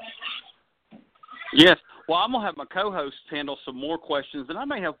 Yes. Well, I'm going to have my co-hosts handle some more questions, and I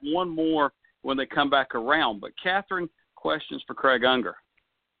may have one more when they come back around. But, Catherine, questions for Craig Unger.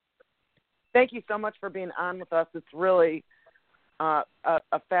 Thank you so much for being on with us. It's really a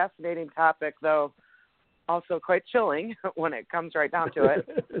fascinating topic, though also quite chilling when it comes right down to it.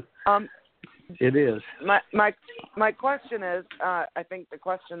 It is. My question is, I think the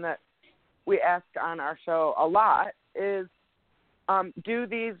question that we ask on our show a lot is, do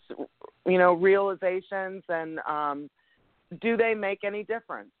these, realizations and do they make any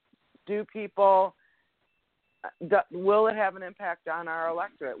difference? Do people, will it have an impact on our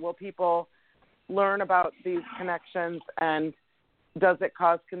electorate? Will people learn about these connections, and does it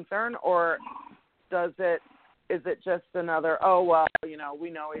cause concern, or is it just another, we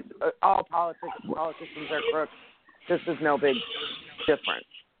know all politicians are crooks. This is no big difference.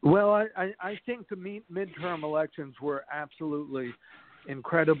 Well, I think the midterm elections were absolutely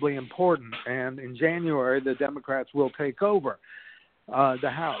incredibly important, and in January the Democrats will take over the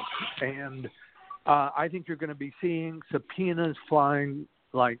House, and I think you're going to be seeing subpoenas flying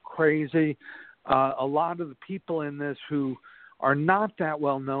like crazy. A lot of the people in this who are not that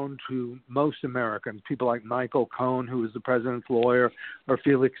well known to most Americans, people like Michael Cohen, who was the president's lawyer, or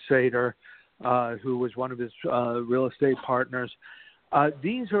Felix Sater, who was one of his real estate partners.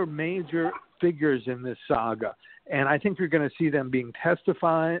 These are major figures in this saga, and I think you're going to see them being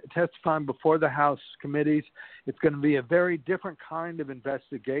testifying before the House committees. It's going to be a very different kind of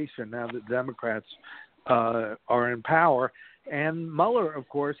investigation now that Democrats are in power. And Mueller, of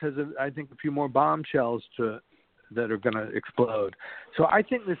course, has, I think, a few more bombshells that are going to explode. So I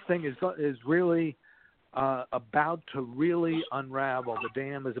think this thing is really about to really unravel. The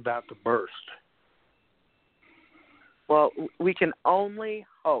dam is about to burst. Well, we can only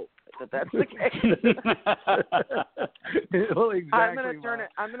hope that that's the case. Well, exactly. I'm going to turn it.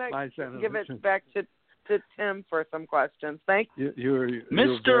 I'm going to give it back to Tim for some questions. Thank you,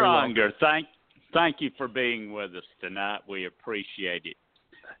 Mr. Unger. Thank you for being with us tonight. We appreciate it.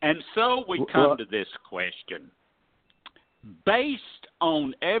 And so we come to this question. Based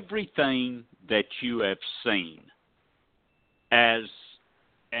on everything that you have seen as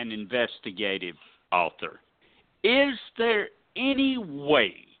an investigative author, is there any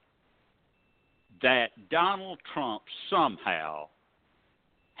way that Donald Trump somehow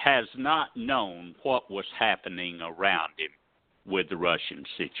has not known what was happening around him with the Russian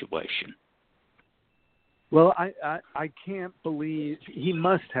situation? Well, I can't believe he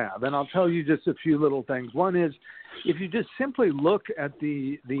must have, and I'll tell you just a few little things. One is, if you just simply look at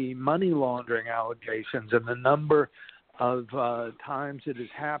the money laundering allegations and the number of times it has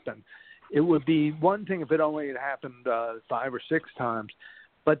happened, it would be one thing if it only had happened 5 or 6 times.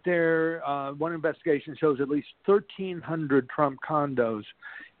 But one investigation shows at least 1,300 Trump condos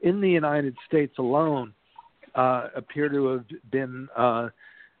in the United States alone appear to have been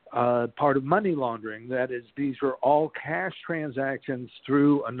part of money laundering. That is, these were all cash transactions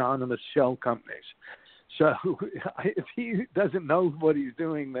through anonymous shell companies. So if he doesn't know what he's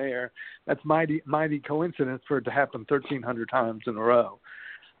doing there, that's mighty coincidence for it to happen 1,300 times in a row.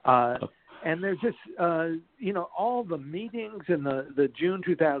 And there's just, all the meetings in the June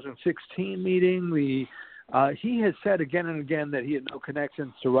 2016 meeting, he has said again and again that he had no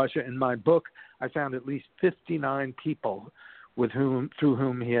connections to Russia. In my book, I found at least 59 people through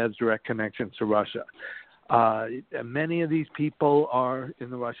whom he has direct connections to Russia. Many of these people are in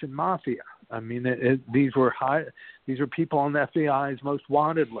the Russian mafia. I mean, these were people on the FBI's most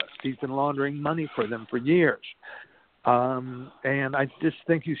wanted list. He's been laundering money for them for years. And I just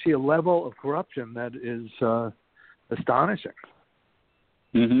think you see a level of corruption that is astonishing.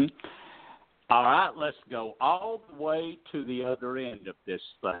 Mm-hmm. All right, let's go all the way to the other end of this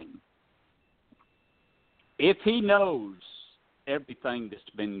thing. If he knows everything that's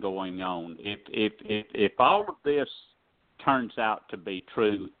been going on, if all of this turns out to be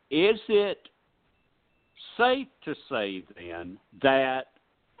true, is it safe to say then that,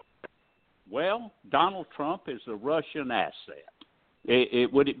 well, Donald Trump is a Russian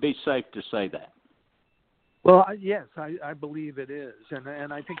asset? Would it be safe to say that? Well, yes, I believe it is,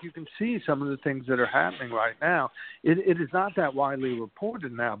 and I think you can see some of the things that are happening right now. It is not that widely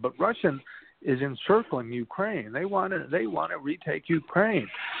reported now, but Russia is encircling Ukraine. They want to retake Ukraine,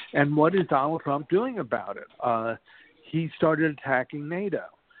 and what is Donald Trump doing about it? He started attacking NATO,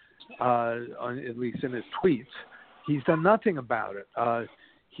 at least in his tweets. He's done nothing about it.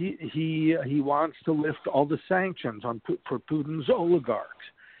 He wants to lift all the sanctions for Putin's oligarchs.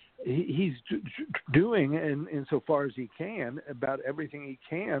 He's doing, insofar as he can, about everything he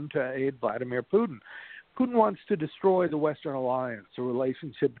can to aid Vladimir Putin. Putin wants to destroy the Western alliance, the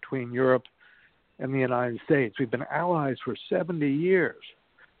relationship between Europe and the United States. We've been allies for 70 years.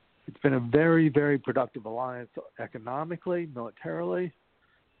 It's been a very, very productive alliance economically, militarily.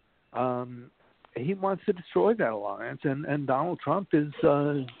 He wants to destroy that alliance, and Donald Trump is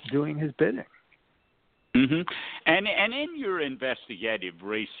doing his bidding. Mm-hmm. And in your investigative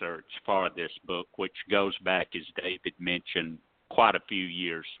research for this book, which goes back, as David mentioned, quite a few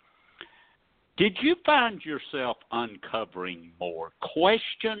years, did you find yourself uncovering more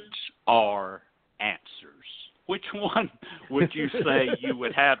questions or answers? Which one would you say you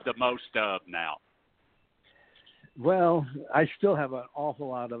would have the most of now? Well, I still have an awful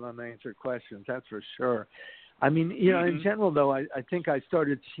lot of unanswered questions, that's for sure. I mean, you know, in general, though, I think I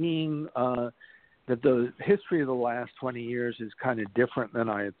started seeing that the history of the last 20 years is kind of different than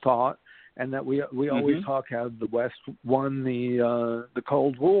I had thought, and that we always talk how the West won the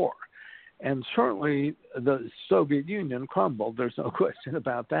Cold War. And certainly the Soviet Union crumbled. There's no question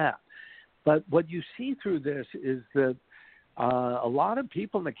about that. But what you see through this is that a lot of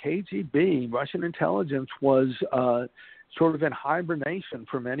people in the KGB, Russian intelligence, was sort of in hibernation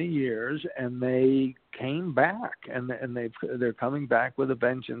for many years, and they came back, and they're coming back with a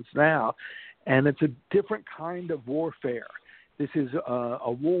vengeance now. And it's a different kind of warfare. This is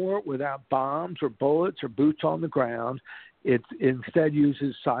a war without bombs or bullets or boots on the ground. It instead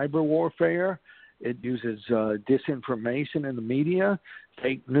uses cyber warfare. It uses disinformation in the media,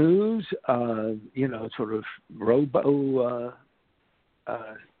 fake news, sort of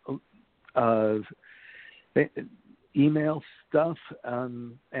email stuff,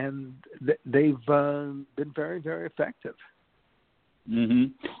 and they've been very, very effective.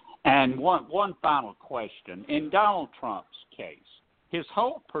 Mm-hmm. And one final question. In Donald Trump's case, his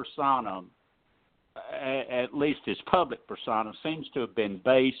whole persona, at least his public persona, seems to have been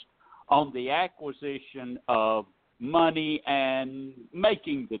based on the acquisition of money and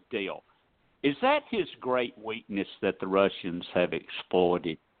making the deal. Is that his great weakness that the Russians have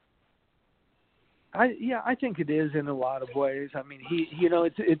exploited? I think it is in a lot of ways. I mean,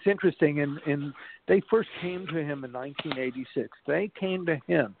 it's interesting. And they first came to him in 1986. They came to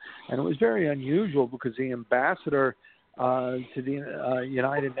him, and it was very unusual because the ambassador to the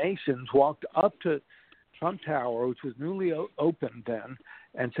United Nations walked up to Trump Tower, which was newly opened then,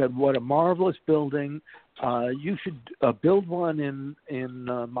 and said, "What a marvelous building! You should build one in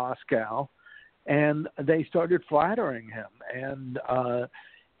Moscow." And they started flattering him. And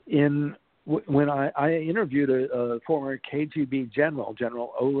when I interviewed a former KGB general,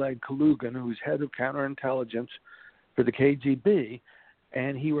 General Oleg Kalugin, who's head of counterintelligence for the KGB,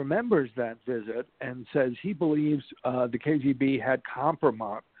 and he remembers that visit and says he believes the KGB had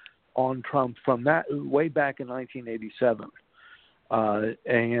compromise on Trump from that way back in 1987.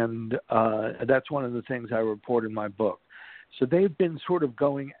 And that's one of the things I report in my book. So they've been sort of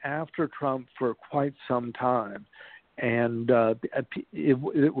going after Trump for quite some time. And it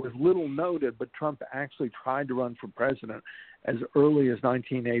was little noted, but Trump actually tried to run for president as early as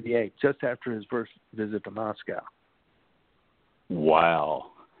 1988, just after his first visit to Moscow.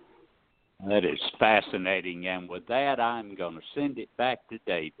 Wow. That is fascinating. And with that, I'm going to send it back to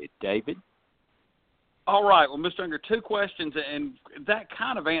David. David? All right. Well, Mr. Unger, two questions, and that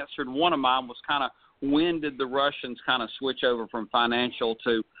kind of answered one of mine, was kind of when did the Russians kind of switch over from financial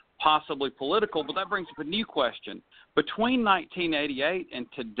to possibly political? But that brings up a new question. Between 1988 and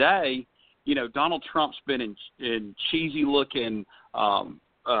today, Donald Trump's been in cheesy-looking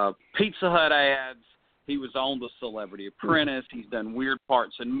Pizza Hut ads. He was on The Celebrity Apprentice. He's done weird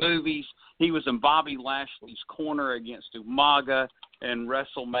parts in movies. He was in Bobby Lashley's corner against Umaga and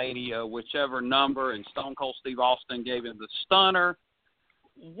WrestleMania, whichever number, and Stone Cold Steve Austin gave him the stunner.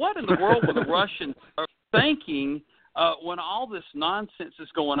 What in the world were the Russians thinking when all this nonsense is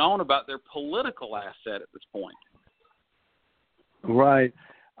going on about their political asset at this point? Right.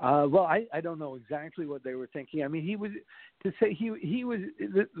 Well, I don't know exactly what they were thinking. I mean, he was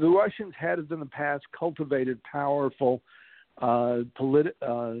the Russians had in the past cultivated powerful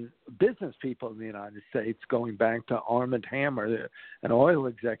business people in the United States, going back to Armand Hammer, an oil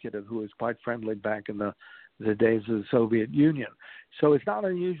executive who was quite friendly back in the days of the Soviet Union. So it's not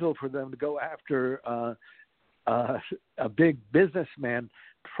unusual for them to go after a big businessman.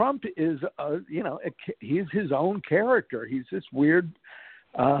 Trump is, he's his own character. He's this weird,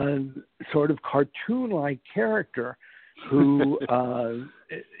 sort of cartoon-like character who,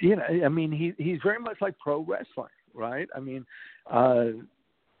 he's very much like pro wrestling, right? I mean, I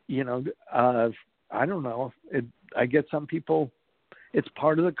don't know. I get some people, it's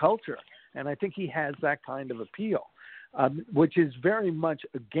part of the culture. And I think he has that kind of appeal, which is very much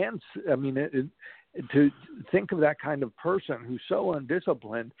against, to think of that kind of person who's so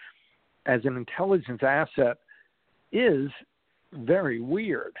undisciplined as an intelligence asset is very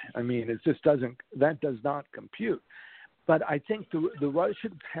weird. I mean, it just does not compute. But I think the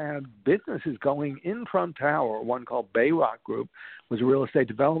Russians had businesses going in Trump Tower. One called Bayrock Group was a real estate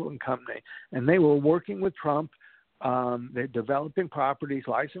development company, and they were working with Trump. They're developing properties,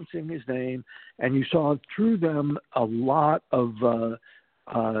 licensing his name, and you saw through them a lot of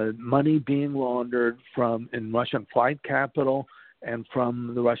money being laundered in Russian flight capital and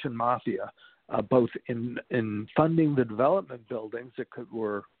from the Russian mafia, both in funding the development buildings that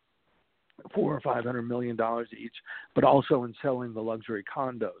were $400 or $500 million each, but also in selling the luxury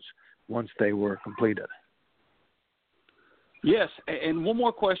condos once they were completed. Yes, and one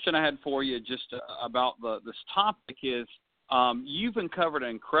more question I had for you just about this topic is you've uncovered an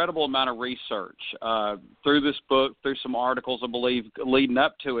incredible amount of research through this book, through some articles, I believe, leading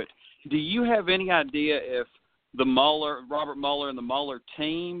up to it. Do you have any idea if Robert Mueller and the Mueller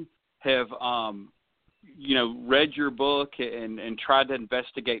team have, read your book and tried to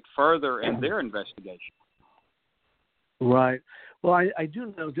investigate further in their investigation? Right. Well, I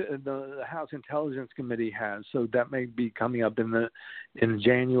do know the House Intelligence Committee has, so that may be coming up in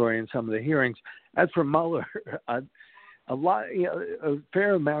January in some of the hearings. As for Mueller, a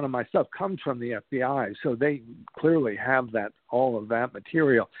fair amount of my stuff comes from the FBI, so they clearly have all of that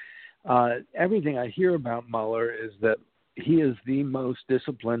material. Everything I hear about Mueller is that he is the most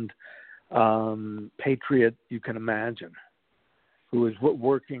disciplined patriot you can imagine, who is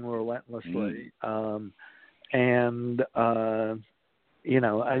working relentlessly.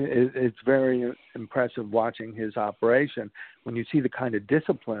 It's very impressive watching his operation when you see the kind of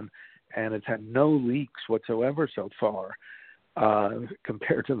discipline, and it's had no leaks whatsoever so far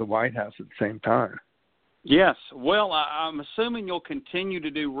compared to the White House at the same time. Yes. Well, I'm assuming you'll continue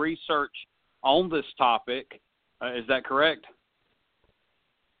to do research on this topic. Is that correct?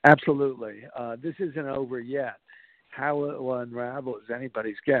 Absolutely. This isn't over yet. How it will unravel is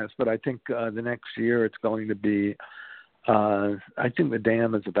anybody's guess, but I think the next year it's going to be, I think the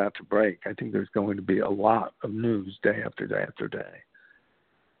dam is about to break. I think there's going to be a lot of news day after day after day.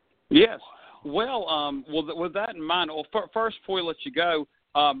 Yes. Well, with that in mind, first, before we let you go,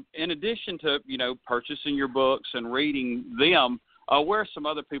 in addition to, purchasing your books and reading them, where are some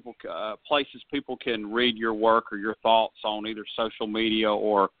other places people can read your work or your thoughts on either social media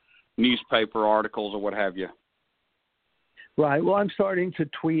or newspaper articles or what have you? Right. Well, I'm starting to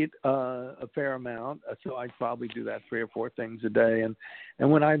tweet a fair amount, so I probably do that 3 or 4 things a day.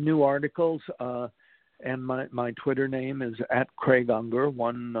 And when I have new articles, and my Twitter name is @CraigUnger,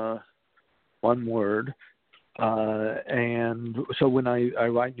 one word. And so when I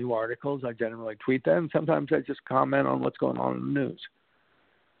write new articles, I generally tweet them. Sometimes I just comment on what's going on in the news.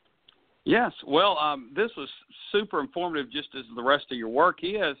 Yes. Well, this was super informative, just as the rest of your work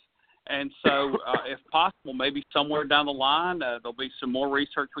is. And so, if possible, maybe somewhere down the line, there'll be some more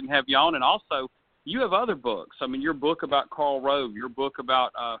research we can have you on. And also, you have other books. I mean, your book about Karl Rove, your book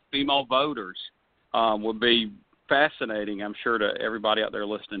about female voters would be fascinating, I'm sure, to everybody out there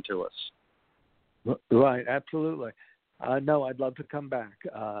listening to us. Right, absolutely. No, I'd love to come back,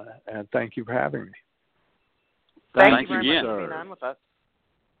 and thank you for having me. Thank you very much for being on with us.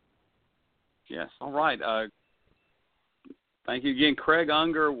 Yes, all right. Thank you again, Craig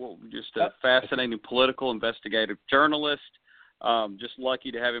Unger, just a fascinating political investigative journalist. Just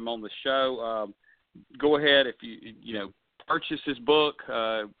lucky to have him on the show. Go ahead, if you purchase his book,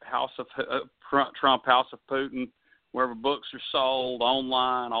 House of Trump, House of Putin, wherever books are sold,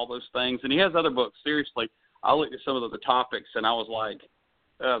 online, all those things. And he has other books. Seriously, I looked at some of the topics, and I was like,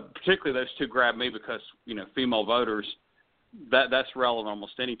 particularly those two grabbed me because, female voters, that's relevant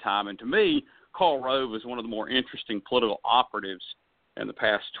almost any time. And to me, Karl Rove is one of the more interesting political operatives in the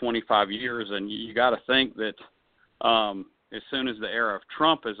past 25 years. And you got to think that as soon as the era of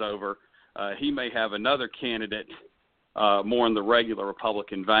Trump is over, he may have another candidate more in the regular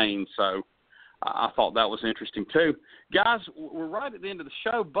Republican vein. So I thought that was interesting too. Guys, we're right at the end of the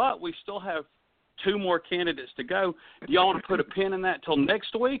show, but we still have 2 more candidates to go. Do y'all want to put a pin in that till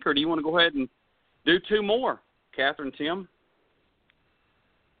next week, or do you want to go ahead and do 2 more? Catherine, Tim?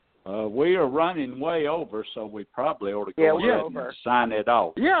 We are running way over, so we probably ought to go ahead and sign it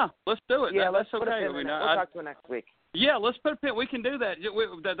off. Yeah, let's do it. Yeah, that's let's okay. We'll talk to you next week. Yeah, let's put a pin. We can do that.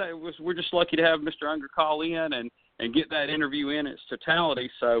 We're just lucky to have Mr. Unger call in and get that interview in its totality.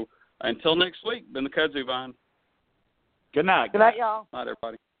 So until next week, been the Kudzu Vine. Good night. Good night, y'all. Night,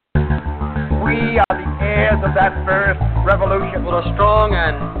 everybody. We are the heirs of that first revolution. Will a strong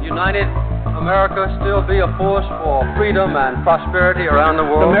and united America still be a force for freedom and prosperity around the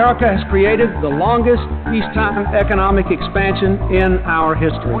world? America has created the longest peacetime economic expansion in our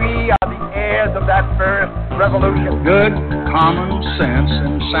history. We are the heirs of that first revolution. Good common sense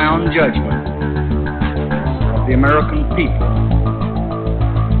and sound judgment of the American people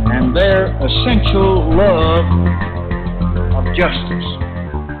and their essential love of justice.